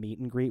at that meet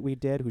and greet we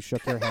did who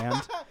shook your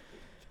hand.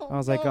 I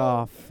was like,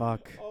 oh,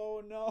 fuck.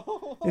 Oh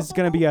no. This is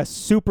going to be a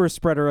super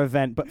spreader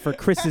event, but for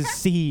Chris's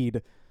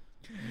seed.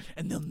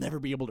 And they'll never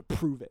be able to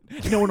prove it.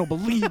 No one will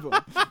believe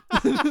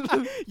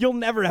him. You'll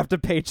never have to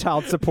pay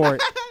child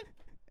support.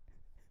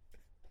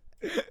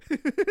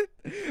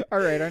 All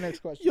right, our next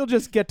question. You'll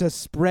just get to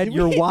spread Did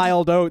your we-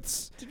 wild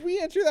oats, Did we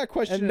answer that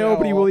question? and at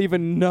nobody all? will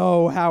even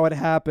know how it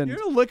happened. You're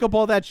gonna lick up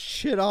all that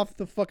shit off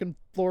the fucking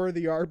floor of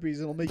the Arby's,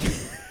 and it'll make you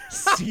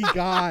see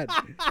God.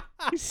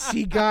 You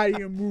see God.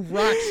 You move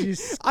rocks. You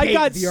I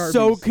got the Arby's.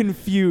 so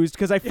confused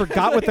because I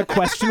forgot what the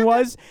question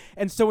was,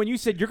 and so when you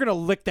said you're gonna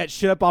lick that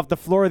shit up off the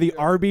floor of the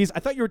Arby's, I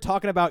thought you were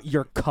talking about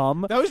your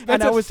cum. That's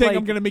and I a was thing like,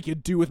 I'm gonna make you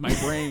do with my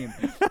brain.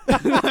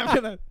 I'm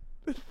gonna.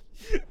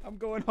 I'm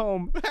going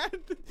home.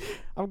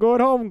 I'm going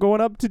home. Going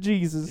up to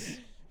Jesus.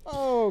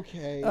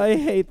 Okay. I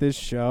hate this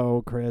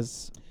show,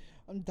 Chris.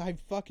 I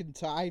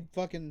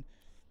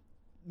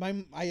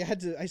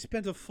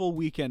spent a full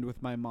weekend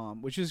with my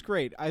mom, which is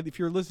great. If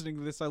you're listening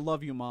to this, I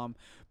love you, Mom.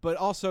 But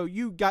also,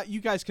 you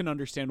guys can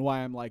understand why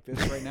I'm like this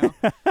right now.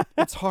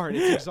 It's hard.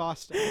 It's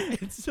exhausting.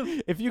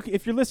 If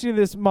you're listening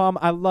to this, Mom,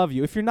 I love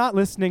you. If you're not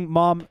listening,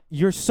 Mom,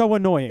 you're so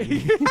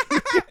annoying.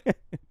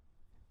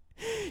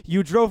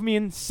 You drove me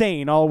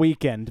insane all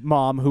weekend,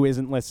 Mom, who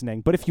isn't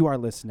listening. But if you are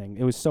listening,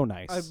 it was so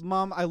nice.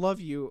 Mom, I love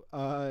you.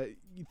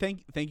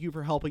 Thank you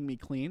for helping me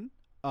clean.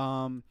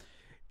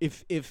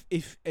 If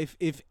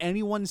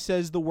anyone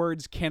says the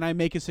words "Can I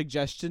make a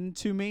suggestion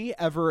to me?"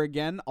 ever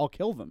again, I'll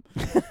kill them.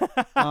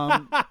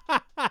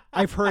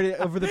 I've heard it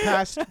over the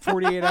past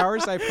 48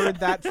 hours. I've heard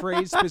that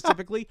phrase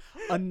specifically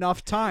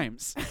enough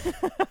times.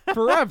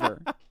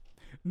 Forever.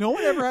 No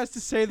one ever has to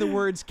say the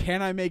words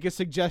 "Can I make a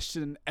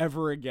suggestion?"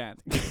 ever again.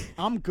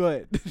 I'm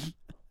good.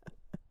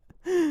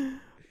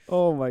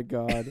 Oh my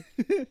God.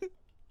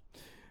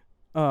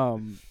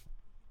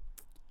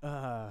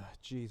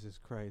 Jesus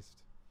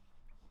Christ.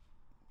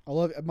 I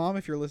love Mom,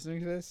 if you're listening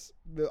to this,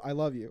 I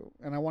love you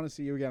and I want to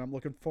see you again. I'm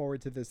looking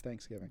forward to this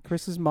Thanksgiving.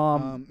 Chris's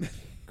mom,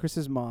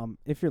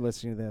 if you're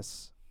listening to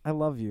this, I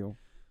love you.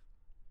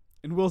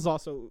 And Will's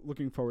also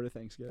looking forward to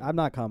Thanksgiving. I'm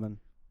not coming.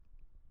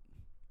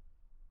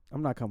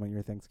 I'm not coming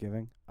your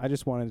Thanksgiving. I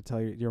just wanted to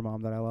tell your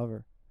mom that I love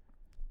her.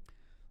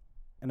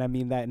 And I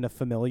mean that in a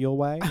familial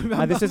way.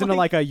 This isn't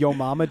like a yo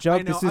mama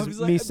joke. This is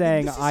me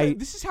saying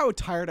this is how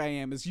tired I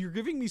am. Is you're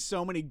giving me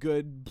so many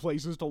good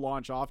places to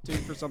launch off to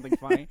for something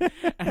funny,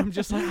 and I'm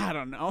just like, I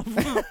don't know.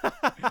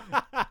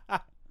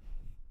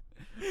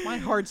 My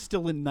heart's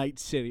still in Night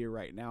City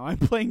right now. I'm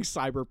playing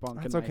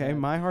Cyberpunk. That's okay.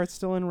 My heart's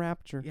still in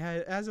Rapture.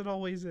 Yeah, as it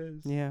always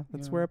is. Yeah,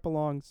 that's where it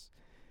belongs.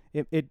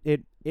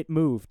 It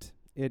moved.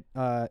 It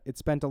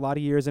spent a lot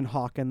of years in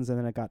Hawkins, and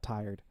then it got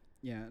tired.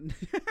 Yeah.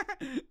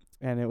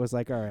 And it was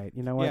like, all right,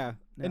 you know what? Yeah.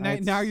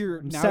 And now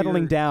you're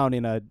settling down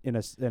in a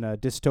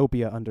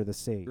dystopia under the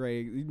sea.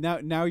 Right.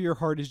 Now your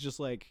heart is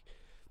just like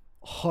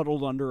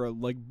huddled under a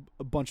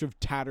bunch of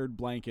tattered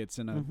blankets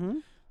in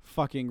a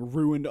fucking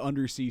ruined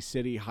undersea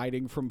city,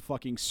 hiding from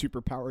fucking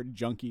superpowered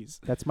junkies.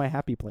 That's my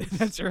happy place.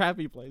 That's your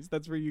happy place.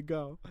 That's where you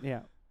go.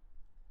 Yeah.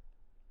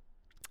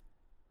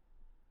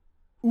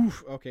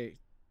 Oof. Okay.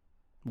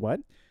 What?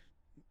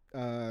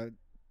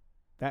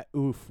 That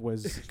oof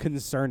was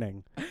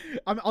concerning.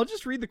 I'll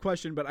just read the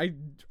question, but I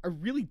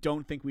really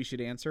don't think we should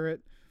answer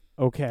it.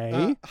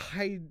 Okay.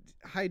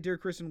 Hi, dear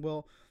Chris and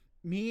Will.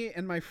 Me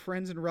and my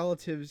friends and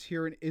relatives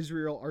here in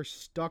Israel are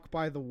stuck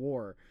by the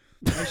war.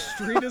 My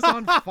street is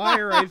on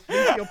fire. I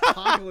think the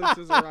apocalypse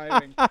is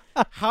arriving.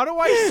 How do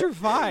I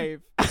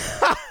survive?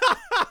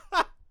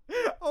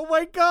 Oh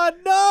my God,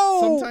 no!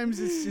 Sometimes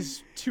it's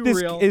just too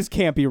real. This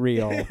can't be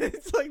real.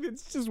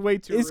 It's just way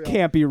too real. This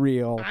can't be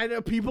real. I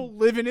know people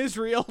live in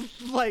Israel.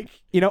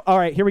 All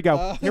right, here we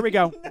go. Here we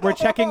go. We're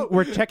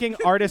checking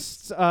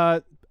artists.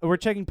 We're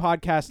checking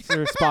podcasts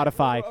or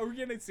Spotify. Are we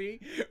gonna see?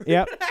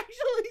 Yep. We're gonna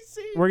actually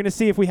see. We're gonna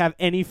see if we have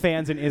any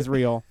fans in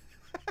Israel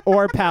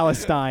or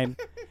Palestine,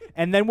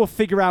 and then we'll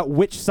figure out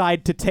which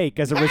side to take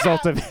as a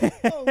result of it.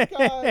 Oh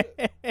God.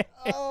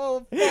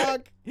 Oh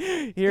fuck.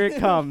 Here it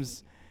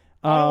comes.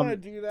 I don't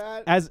want to do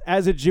that.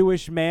 As a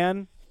Jewish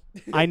man,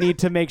 I need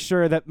to make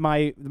sure that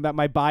my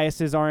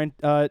biases aren't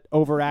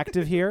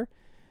overactive here.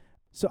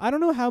 So I don't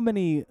know how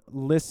many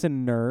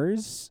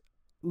listeners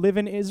live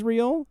in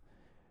Israel,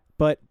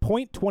 but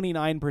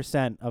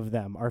 0.29% of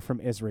them are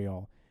from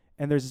Israel.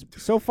 And there's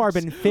so far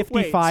been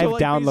 55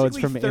 downloads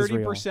from 30%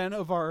 Israel. 30%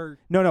 of our...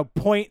 No,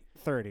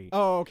 0.30.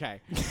 Oh, okay.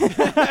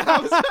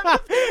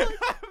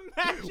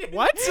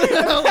 What?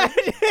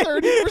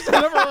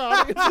 30% of our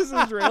audience is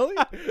Israeli?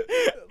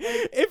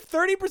 If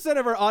 30%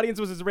 of our audience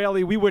was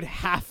Israeli, we would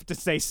have to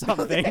say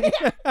something.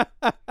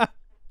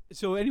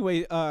 So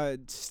anyway,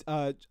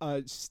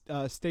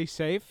 stay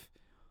safe.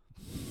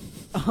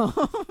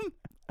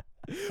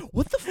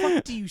 What the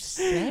fuck do you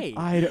say?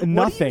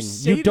 Nothing.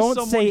 You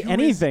don't say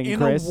anything,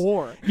 Chris.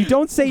 You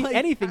don't say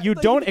anything. You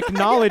don't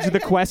acknowledge the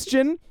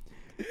question.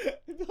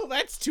 Well,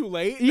 that's too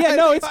late. Yeah,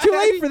 no, it's too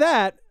late for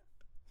that.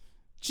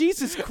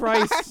 Jesus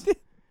Christ.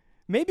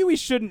 Maybe we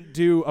shouldn't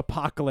do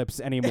apocalypse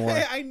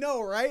anymore. I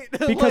know, right?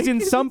 Because in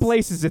some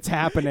places it's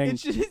happening.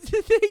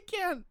 They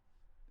can't.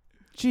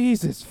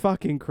 Jesus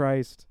fucking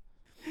Christ.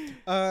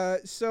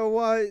 So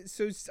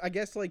I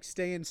guess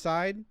stay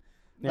inside.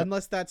 Yep.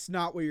 Unless that's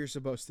not what you're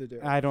supposed to do.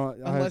 I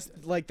don't. Unless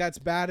that's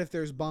bad if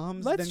there's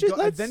bombs.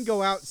 Then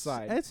go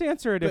outside. Let's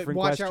answer a different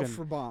question. Watch out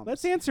for bombs.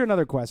 Let's answer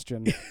another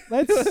question.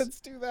 Let's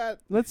do that.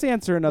 Let's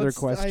answer another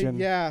question.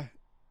 Yeah.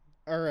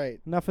 All right.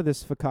 Enough of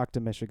this fakakta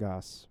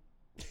mishigas.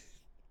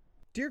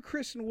 Dear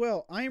Chris and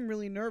Will, I am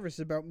really nervous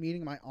about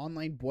meeting my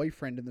online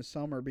boyfriend in the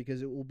summer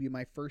because it will be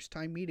my first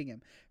time meeting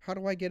him. How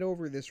do I get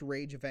over this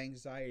rage of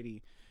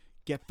anxiety?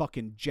 Get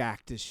fucking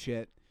jacked as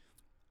shit.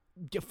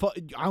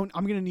 I'm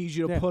gonna need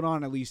you to put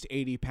on at least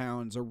 80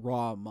 pounds of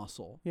raw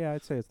muscle. Yeah,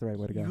 I'd say it's the right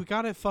way to go.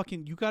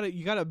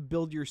 You gotta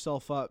build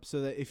yourself up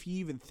so that if he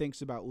even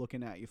thinks about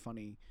looking at you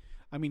funny,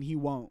 I mean he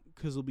won't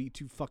because he'll be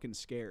too fucking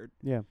scared.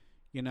 Yeah.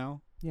 You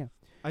know? Yeah.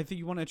 I think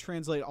you want to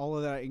translate all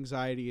of that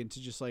anxiety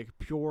into just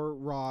pure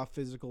raw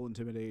physical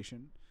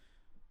intimidation.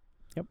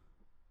 Yep.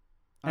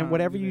 And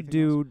whatever you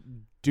do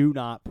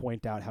not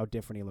point out how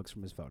different he looks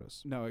from his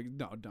photos. No,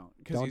 don't.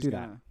 Don't do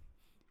that.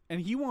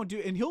 and he won't do,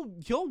 and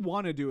he'll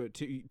want to do it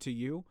to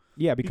you.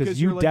 Yeah, because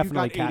you you're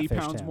definitely you've got 80 catfished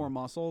pounds him. more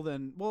muscle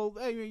than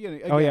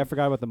again, Oh yeah, I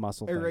forgot about the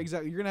muscle thing.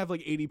 Exactly. You're gonna have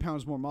like 80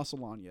 pounds more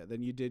muscle on you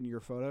than you did in your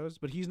photos,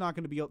 but he's not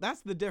gonna be able.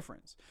 That's the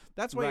difference.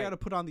 That's why you got to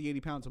put on the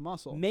 80 pounds of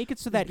muscle. Make it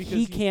so that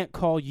he can't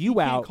call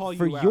you out for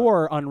you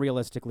your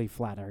unrealistically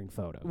flattering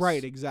photos.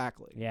 Right,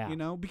 exactly. Yeah. You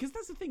know, because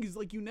that's the thing is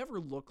like you never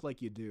look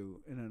like you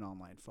do in an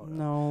online photo.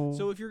 No.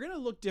 So if you're gonna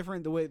look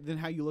different than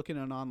how you look in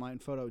an online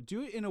photo,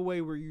 do it in a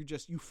way where you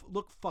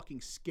look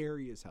fucking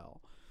scary as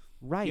hell.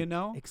 Right. You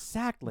know?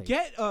 Exactly.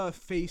 Get a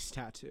face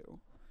tattoo.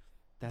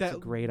 That's a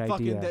great fucking,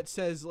 idea. That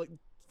says like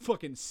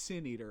fucking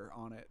Sin Eater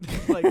on it.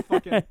 Like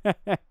fucking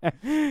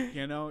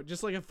you know,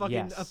 just like a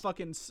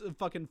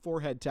fucking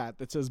forehead tat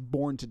that says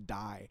born to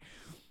die.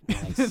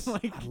 Nice.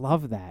 Like, I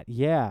love that.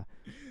 Yeah.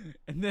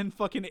 And then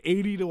fucking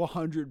 80 to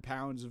 100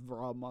 pounds of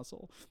raw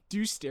muscle.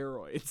 Do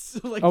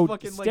steroids. Like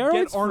fucking like steroids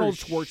get Arnold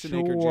for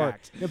Schwarzenegger sure.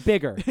 jacked. They're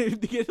bigger.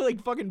 Get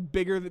like fucking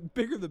bigger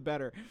the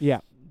better.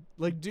 Yeah.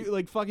 Like do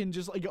like fucking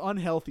just like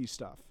unhealthy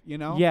stuff, you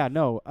know? Yeah,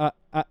 no.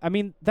 I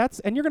mean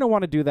and you're gonna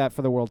want to do that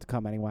for the world to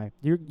come anyway.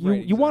 You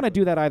Right, want to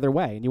do that either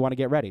way, and you want to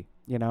get ready.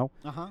 You know.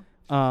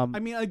 I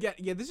mean, again,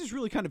 yeah, this is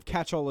really kind of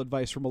catch-all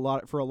advice for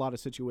a lot of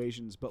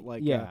situations, but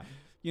like,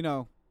 you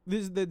know,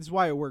 this is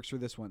why it works for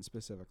this one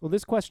specifically. Well,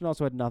 this question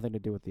also had nothing to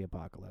do with the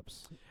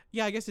apocalypse.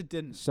 Yeah, I guess it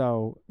didn't.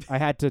 So I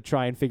had to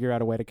try and figure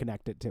out a way to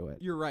connect it to it.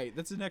 You're right.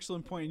 That's an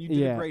excellent point, and you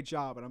did a great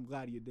job, and I'm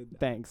glad you did that.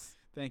 Thanks.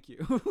 Thank you.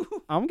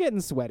 I'm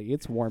getting sweaty.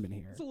 It's warm in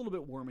here. It's a little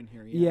bit warm in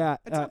here. Yeah.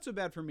 It's not so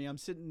bad for me. I'm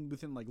sitting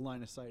within like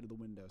line of sight of the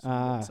window, so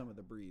I'm getting some of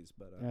the breeze.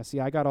 But yeah, see,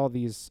 I got all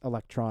these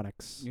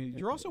electronics.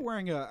 You're also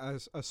wearing a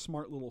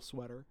smart little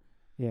sweater.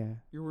 Yeah.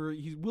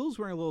 Will's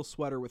wearing a little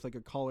sweater with like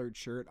a collared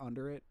shirt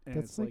under it, and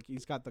it's like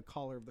he's got the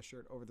collar of the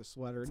shirt over the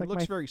sweater, and like it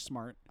looks very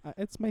smart.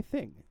 It's my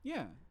thing.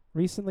 Yeah.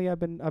 Recently, I've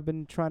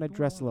been trying to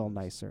dress a little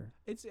nicer.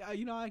 It's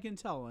you know, I can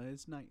tell, and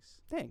it's nice.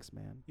 Thanks,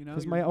 man. You know,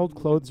 because my old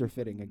clothes are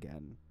fitting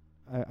again.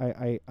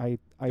 I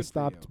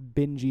stopped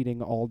binge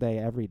eating all day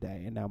every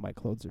day, and now my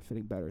clothes are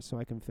fitting better, so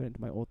I can fit into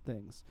my old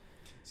things.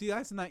 See,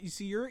 that's not. You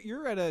see,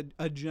 you're at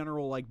a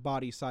general like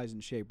body size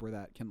and shape where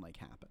that can like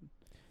happen.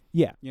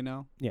 Yeah. You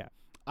know. Yeah.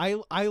 I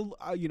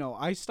you know,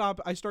 I start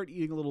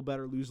eating a little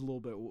better, lose a little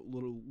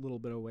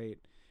bit of weight,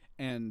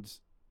 and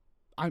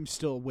I'm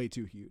still way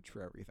too huge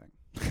for everything.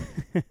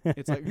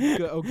 It's like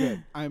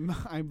good.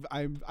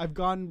 I've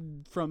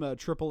gone from a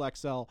triple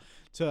XL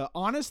to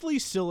honestly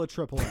still a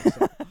triple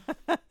XL.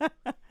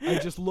 I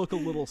just look a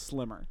little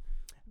slimmer,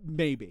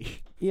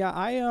 maybe. Yeah,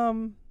 I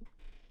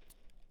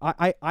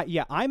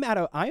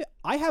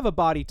have a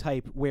body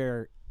type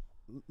where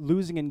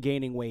losing and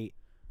gaining weight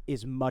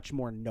is much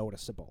more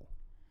noticeable.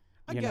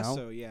 I guess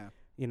so, yeah.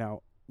 You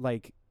know,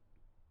 like,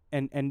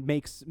 and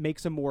makes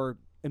a more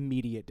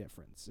immediate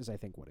difference is I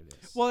think what it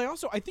is. Well,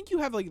 I think you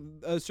have like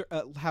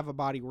have a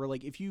body where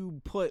like if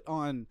you put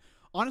on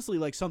honestly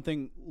like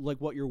something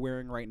like what you're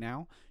wearing right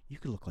now, you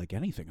could look like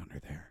anything under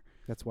there.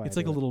 That's why it's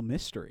like a little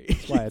mystery.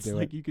 That's why I do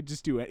like it. You could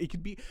just do it. It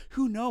could be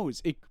who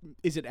knows?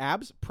 Is it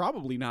abs?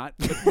 Probably not,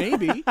 but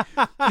maybe.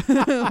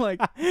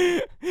 Like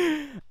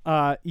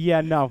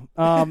yeah, no.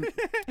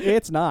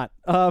 It's not.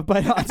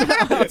 But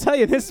I'll tell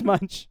you this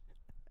much.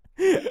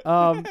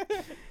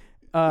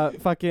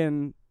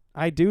 Fucking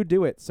I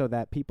do it so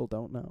that people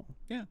don't know.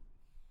 Yeah.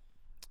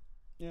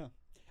 Yeah.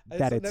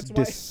 That it's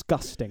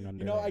disgusting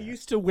under there. I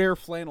used to wear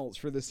flannels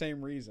for the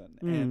same reason,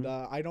 and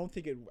I don't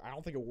think it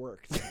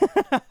worked.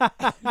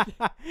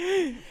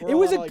 It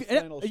was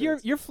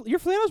your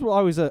flannels were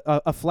always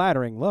a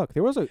flattering look.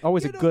 There was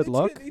always a good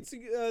look. It's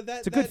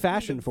a good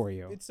fashion for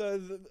you. It's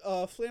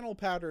the flannel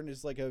pattern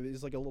is like a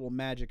little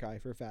magic eye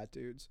for fat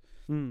dudes.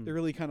 It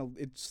really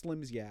it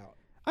slims you out.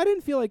 I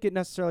didn't feel like it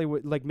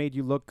necessarily made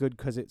you look good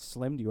because it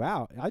slimmed you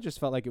out. I just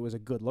felt like it was a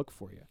good look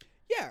for you.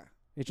 Yeah.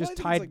 It just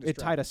tied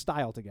a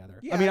style together.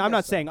 Yeah, I mean, I'm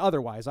not so. saying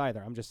otherwise either.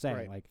 I'm just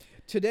saying like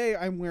today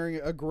I'm wearing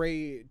a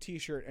gray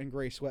t-shirt and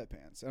gray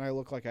sweatpants, and I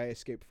look like I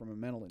escaped from a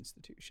mental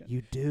institution.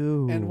 You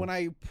do. And when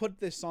I put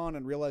this on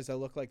and realized I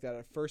looked like that,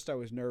 at first I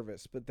was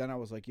nervous, but then I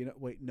was like,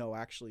 wait, no,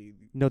 actually,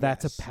 no,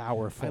 that's a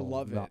powerful. I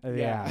love it.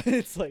 Yeah,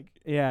 it's like,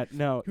 yeah,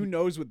 no. Who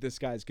knows what this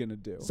guy's gonna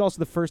do? It's also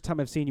the first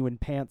time I've seen you in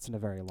pants in a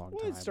very long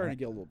time. It's starting to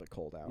get a little bit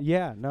cold out.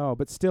 Yeah, no,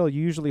 but still,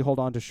 you usually hold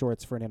on to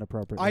shorts for an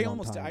inappropriate. I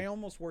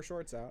almost wore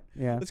shorts out.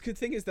 Yeah. The good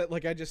thing is that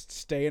like I just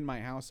stay in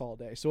my house all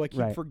day, so I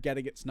keep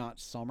forgetting it's not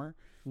summer.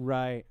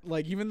 Right.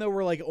 Like even though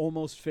we're like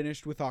almost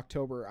finished with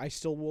October, I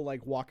still will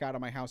like walk out of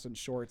my house in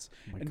shorts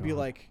and be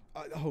like,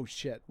 "Oh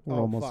shit, we're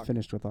almost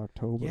finished with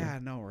October." Yeah,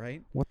 no,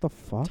 right? What the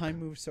fuck? Time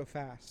moves so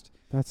fast.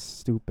 That's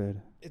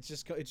stupid. It's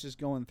just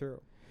going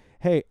through.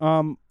 Hey,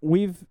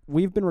 we've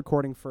been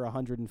recording for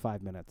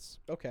 105 minutes.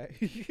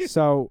 Okay.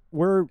 So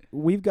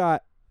we've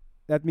got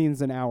that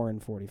means an hour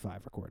and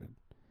 45 recorded.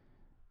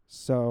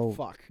 So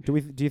fuck. Do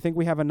you think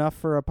we have enough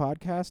for a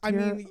podcast here?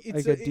 I mean,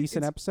 it's like a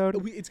decent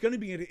episode. It's going to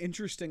be an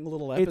interesting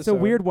little episode. It's a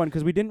weird one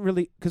because we didn't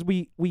really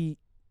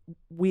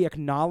we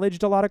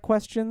acknowledged a lot of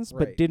questions,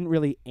 but didn't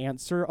really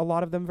answer a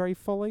lot of them very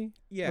fully.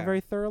 Yeah. Or very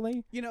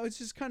thoroughly. It's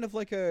just kind of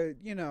like a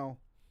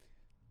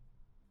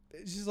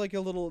It's just like a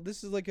little.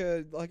 This is like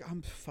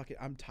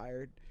I'm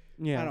tired.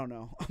 Yeah. I don't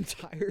know. I'm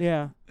tired.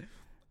 Yeah.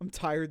 I'm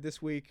tired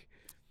this week.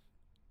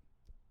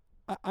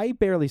 I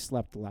barely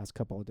slept the last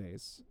couple of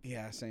days.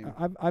 Yeah, same.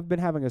 I've been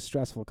having a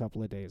stressful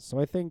couple of days, so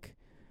I think,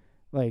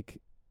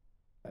 like,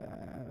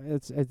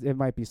 it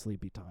might be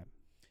sleepy time.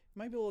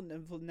 Might be a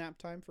little nap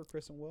time for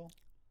Chris and Will.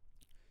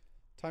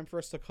 Time for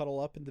us to cuddle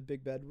up in the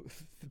big bed,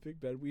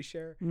 we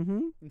share,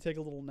 and take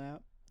a little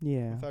nap.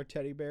 Yeah. With our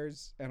teddy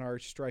bears and our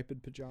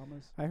striped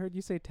pajamas. I heard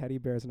you say teddy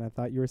bears, and I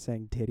thought you were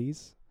saying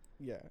titties.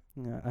 Yeah.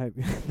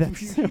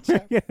 That's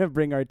we're gonna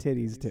bring our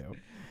titties too.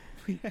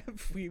 We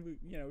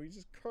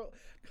just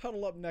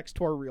cuddle up next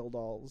to our real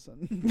dolls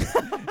and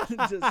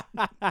just.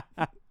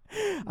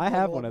 I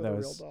have one of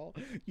those. Real doll.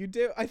 You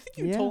do? I think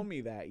you told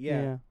me that.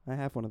 Yeah, I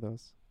have one of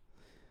those.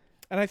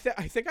 And I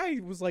think I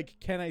was like,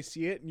 "Can I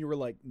see it?" And you were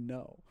like,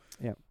 "No."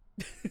 Yeah.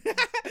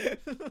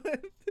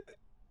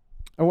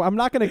 Oh, I'm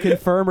not going to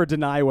confirm or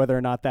deny whether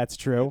or not that's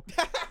true.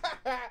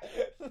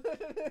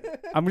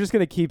 I'm just going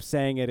to keep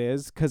saying it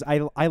is because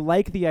I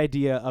like the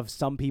idea of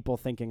some people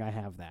thinking I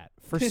have that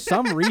for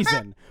some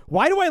reason.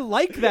 Why do I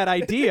like that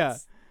idea?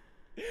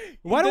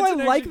 Why do I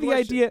like the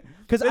idea?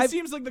 Because it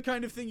seems like the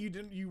kind of thing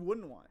you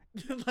wouldn't want.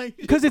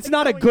 Because it's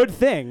not a good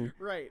thing.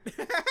 Right.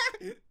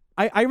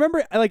 I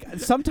remember, like,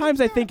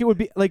 sometimes I think it would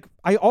be, like,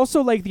 I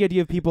also like the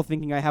idea of people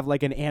thinking I have,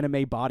 like, an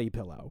anime body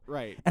pillow.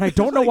 Right. And I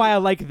don't know why I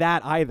like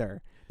that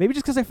either. Maybe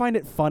just because I find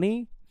it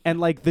funny and,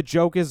 like, the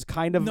joke is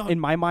kind of, in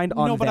my mind,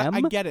 on them. No, but I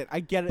get it,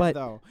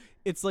 though.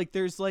 It's like,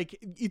 there's, like,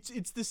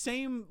 it's the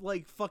same,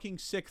 like, fucking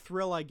sick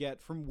thrill I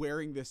get from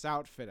wearing this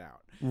outfit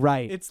out.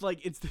 Right. It's,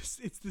 like, it's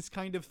this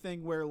kind of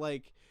thing where,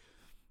 like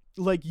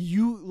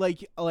you,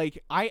 like,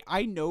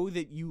 I know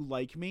that you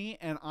like me,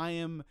 and I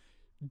am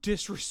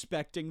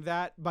disrespecting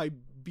that by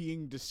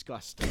being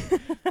disgusting.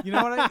 You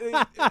know what I don't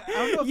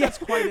know if that's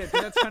quite it,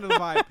 but that's kind of the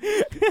vibe.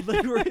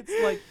 Like, where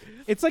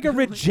it's like a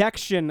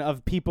rejection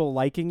of people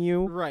liking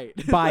you, right?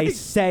 By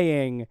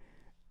saying,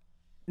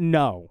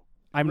 "No,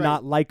 I'm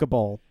not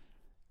likable."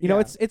 You know,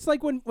 it's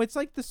like when it's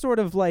like the sort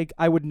of like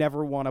I would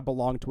never want to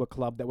belong to a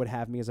club that would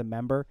have me as a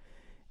member.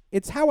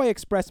 It's how I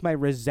express my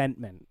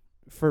resentment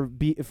for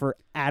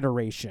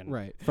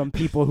adoration from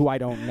people who I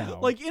don't know.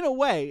 Like, in a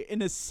way,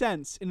 in a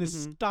sense, in a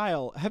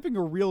style, having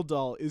a real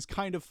doll is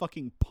kind of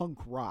fucking punk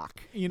rock.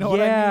 You know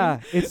what I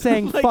mean? It's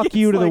saying like, fuck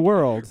you to the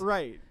world.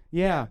 Right.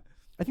 Yeah.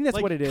 I think that's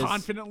like what it is.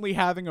 Confidently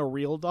having a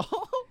real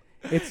doll.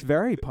 It's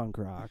very punk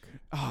rock.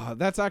 Oh,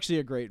 that's actually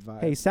a great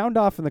vibe. Hey, sound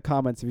off in the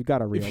comments if you've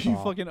got a real doll. If you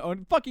fucking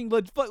own,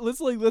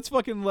 let's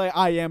fucking like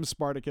I am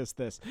Spartacus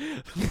this.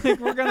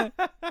 Like, we're gonna,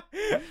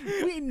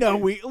 we know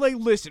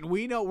listen,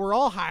 we know we're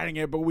all hiding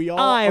it, but we all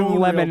own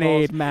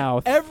Lemonade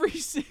Mouth. Every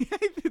single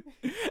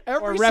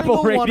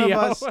Rebel Radio. one of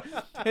us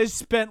has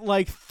spent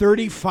like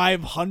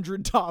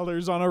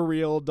 $3,500 on a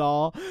real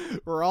doll.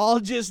 We're all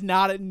just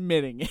not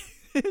admitting it.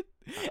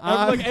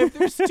 Look, if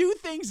there's two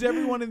things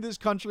everyone in this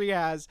country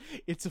has,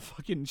 it's a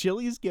fucking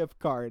Chili's gift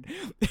card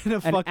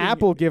and an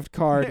Apple gift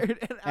card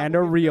and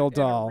a real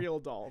doll. And a real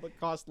doll that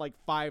costs like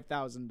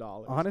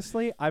 $5,000.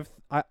 Honestly, I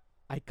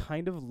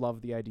kind of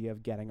love the idea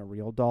of getting a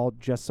real doll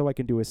just so I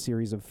can do a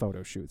series of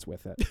photo shoots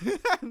with it.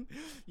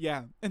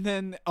 Yeah, and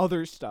then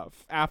other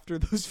stuff after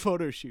those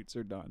photo shoots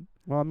are done.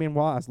 Well, I mean,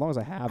 as long as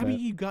I have it. I mean,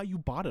 you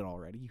bought it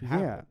already. You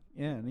have it.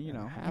 Yeah, and you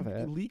have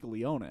it.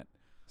 Legally own it.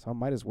 So I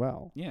might as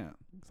well. Yeah.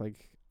 It's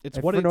like it's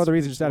for no other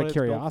reason, just out of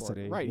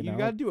curiosity. Right. You know?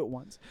 Got to do it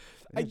once.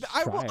 I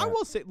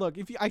will say, look,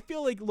 if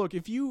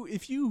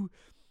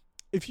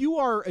you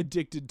are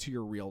addicted to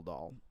your real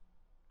doll,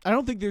 I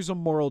don't think there's a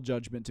moral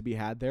judgment to be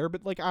had there,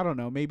 but like, I don't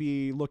know,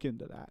 maybe look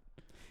into that.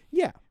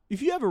 Yeah.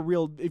 If you have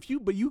you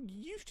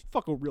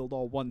fuck a real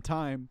doll one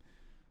time,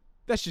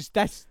 that's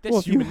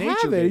If human you nature.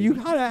 Have it, you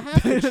gotta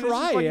have to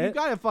try it.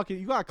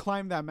 You gotta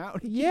climb that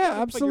mountain.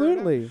 Yeah,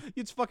 absolutely.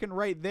 It's fucking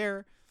right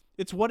there.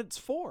 It's what it's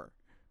for.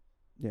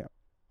 Yeah.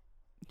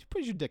 You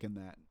put your dick in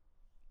that.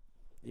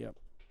 Yep.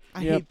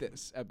 I hate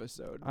this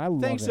episode. I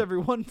love Thanks it.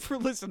 everyone for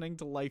listening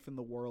to Life in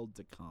the World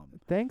to Come.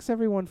 Thanks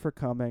everyone for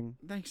coming.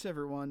 Thanks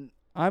everyone.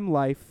 I'm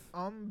Life.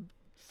 I'm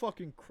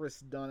fucking Chris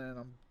Dunn, and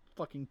I'm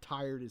fucking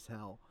tired as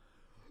hell.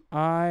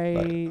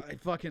 I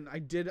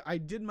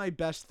did my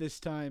best this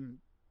time,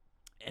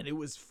 and it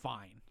was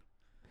fine.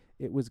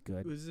 It was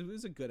good. It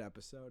was a good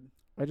episode.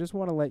 I just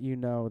want to let you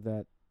know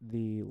that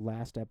the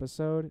last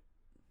episode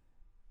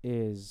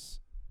is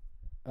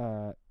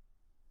the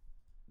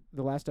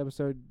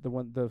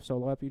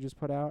solo ep you just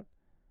put out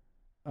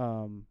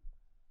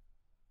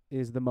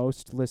is the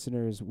most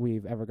listeners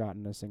we've ever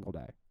gotten in a single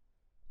day.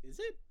 Is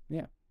it?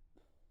 Yeah.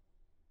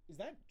 Is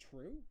that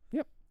true?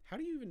 Yep. How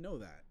do you even know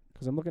that?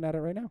 Because I'm looking at it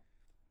right now.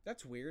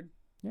 That's weird.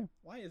 Yeah.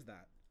 Why is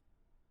that?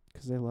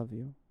 Because they love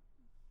you.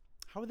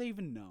 How would they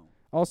even know?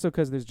 Also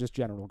because there's just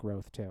general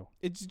growth too.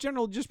 It's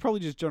probably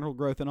just general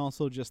growth, and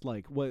also just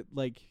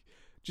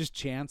just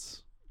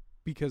chance,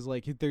 because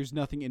like there's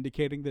nothing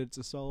indicating that it's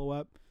a solo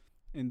ep,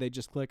 and they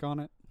just click on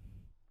it.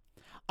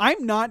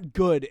 I'm not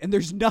good, and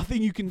there's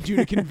nothing you can do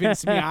to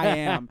convince me I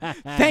am.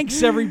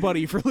 Thanks,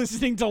 everybody, for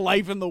listening to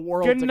Life in the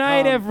World Good to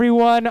night, Come.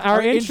 everyone.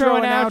 Our intro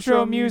and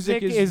outro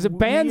music is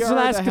Bands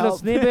by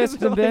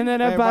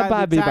the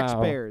Bye.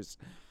 Taxpayers.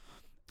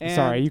 And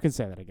Sorry, you can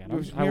say that again.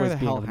 we I are was the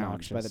being Hellhounds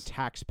obnoxious. by the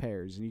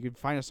Taxpayers, and you can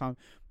find us on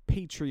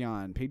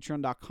Patreon,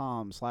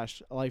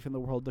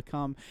 patreon.com/lifeintheworld to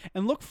come,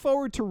 and look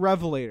forward to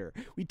Revelator.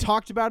 We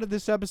talked about it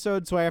this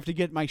episode, so I have to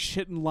get my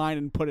shit in line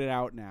and put it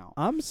out now.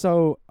 I'm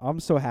so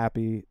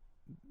happy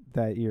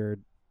that you're.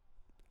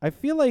 I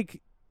feel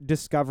like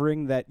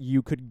discovering that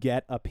you could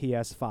get a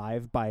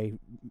PS5 by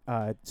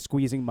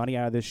squeezing money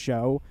out of this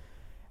show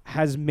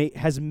has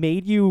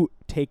made you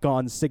take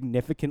on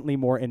significantly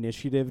more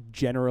initiative,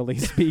 generally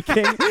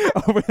speaking,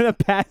 over the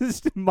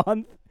past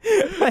month.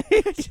 Like,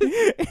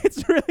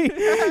 it's really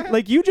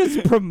like you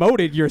just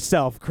promoted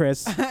yourself,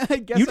 Chris.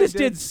 I guess You I just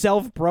did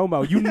self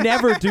promo. You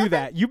never do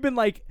that. You've been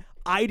like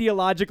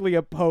ideologically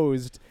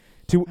opposed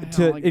to like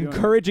doing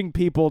encouraging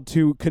people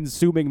to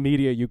consuming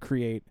media you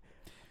create.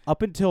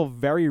 Up until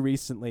very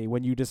recently,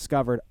 when you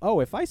discovered,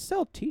 oh, if I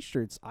sell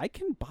T-shirts, I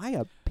can buy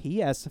a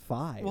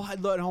PS5. Well,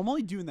 look, I'm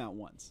only doing that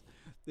once.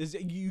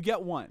 You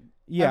get one.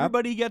 Yeah.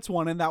 Everybody gets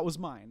one, and that was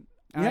mine.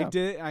 And I Yeah.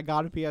 did it, and I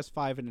got a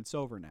PS5, and it's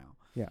over now.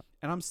 Yeah.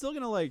 And I'm still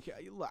gonna I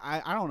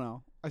don't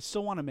know. I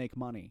still want to make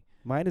money.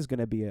 Mine is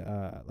gonna be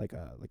a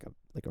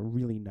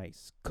really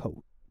nice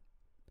coat.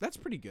 That's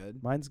pretty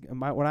good. When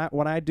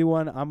I do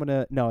one,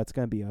 it's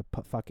gonna be a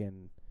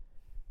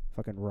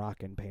fucking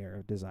rockin' pair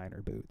of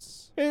designer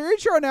boots. Hey,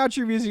 intro and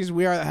outro music is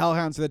We Are the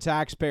Hellhounds of the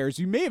Taxpayers.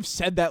 You may have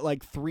said that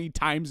like 3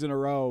 times in a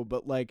row,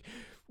 but like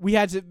we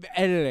had to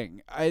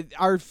editing.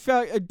 I'm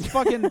so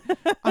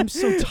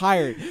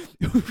tired.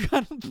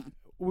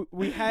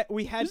 We had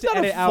There's to not a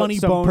edit out funny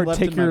some bone left in my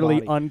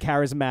particularly body.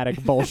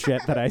 uncharismatic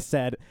bullshit that I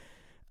said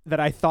that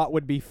I thought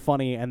would be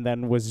funny and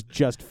then was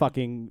just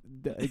fucking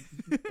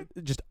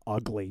just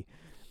ugly.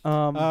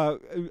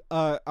 Support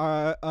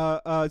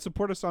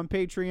us on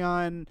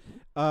Patreon.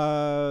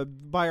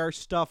 Buy our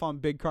stuff on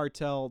Big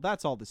Cartel.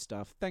 That's all the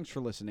stuff. Thanks for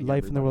listening.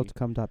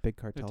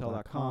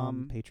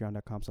 Lifeintheworldtocome.bigcartel.com,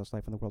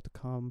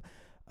 patreon.com/lifeintheworldtocome,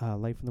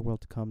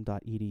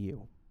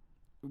 lifeintheworldtocome.edu.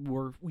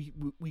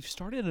 We've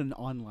started an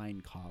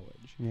online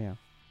college. Yeah.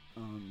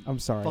 I'm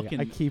sorry. Fucking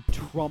I keep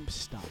Trump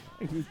style.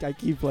 I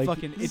keep like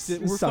Fucking we're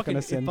sucking fucking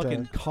us into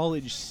fucking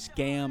college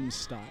scam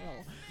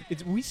style.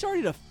 We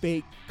started a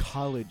fake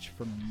college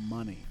for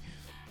money.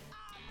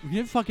 We're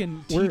gonna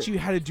fucking teach you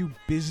how to do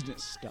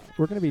business stuff.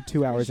 We're gonna be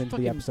 2 hours Just into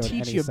the fucking episode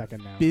teach any you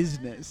second now.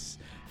 Business.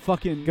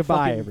 Fucking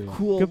Goodbye, fucking everyone.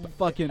 Cool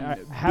fucking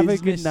have a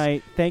good business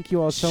night. Thank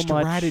you all so much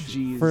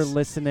strategies for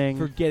listening.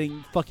 for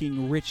getting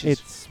fucking rich as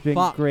It's been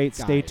fuck, great.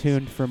 Stay guys.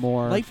 tuned for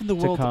more Life in the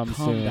to World come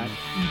soon.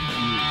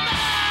 .com.edu.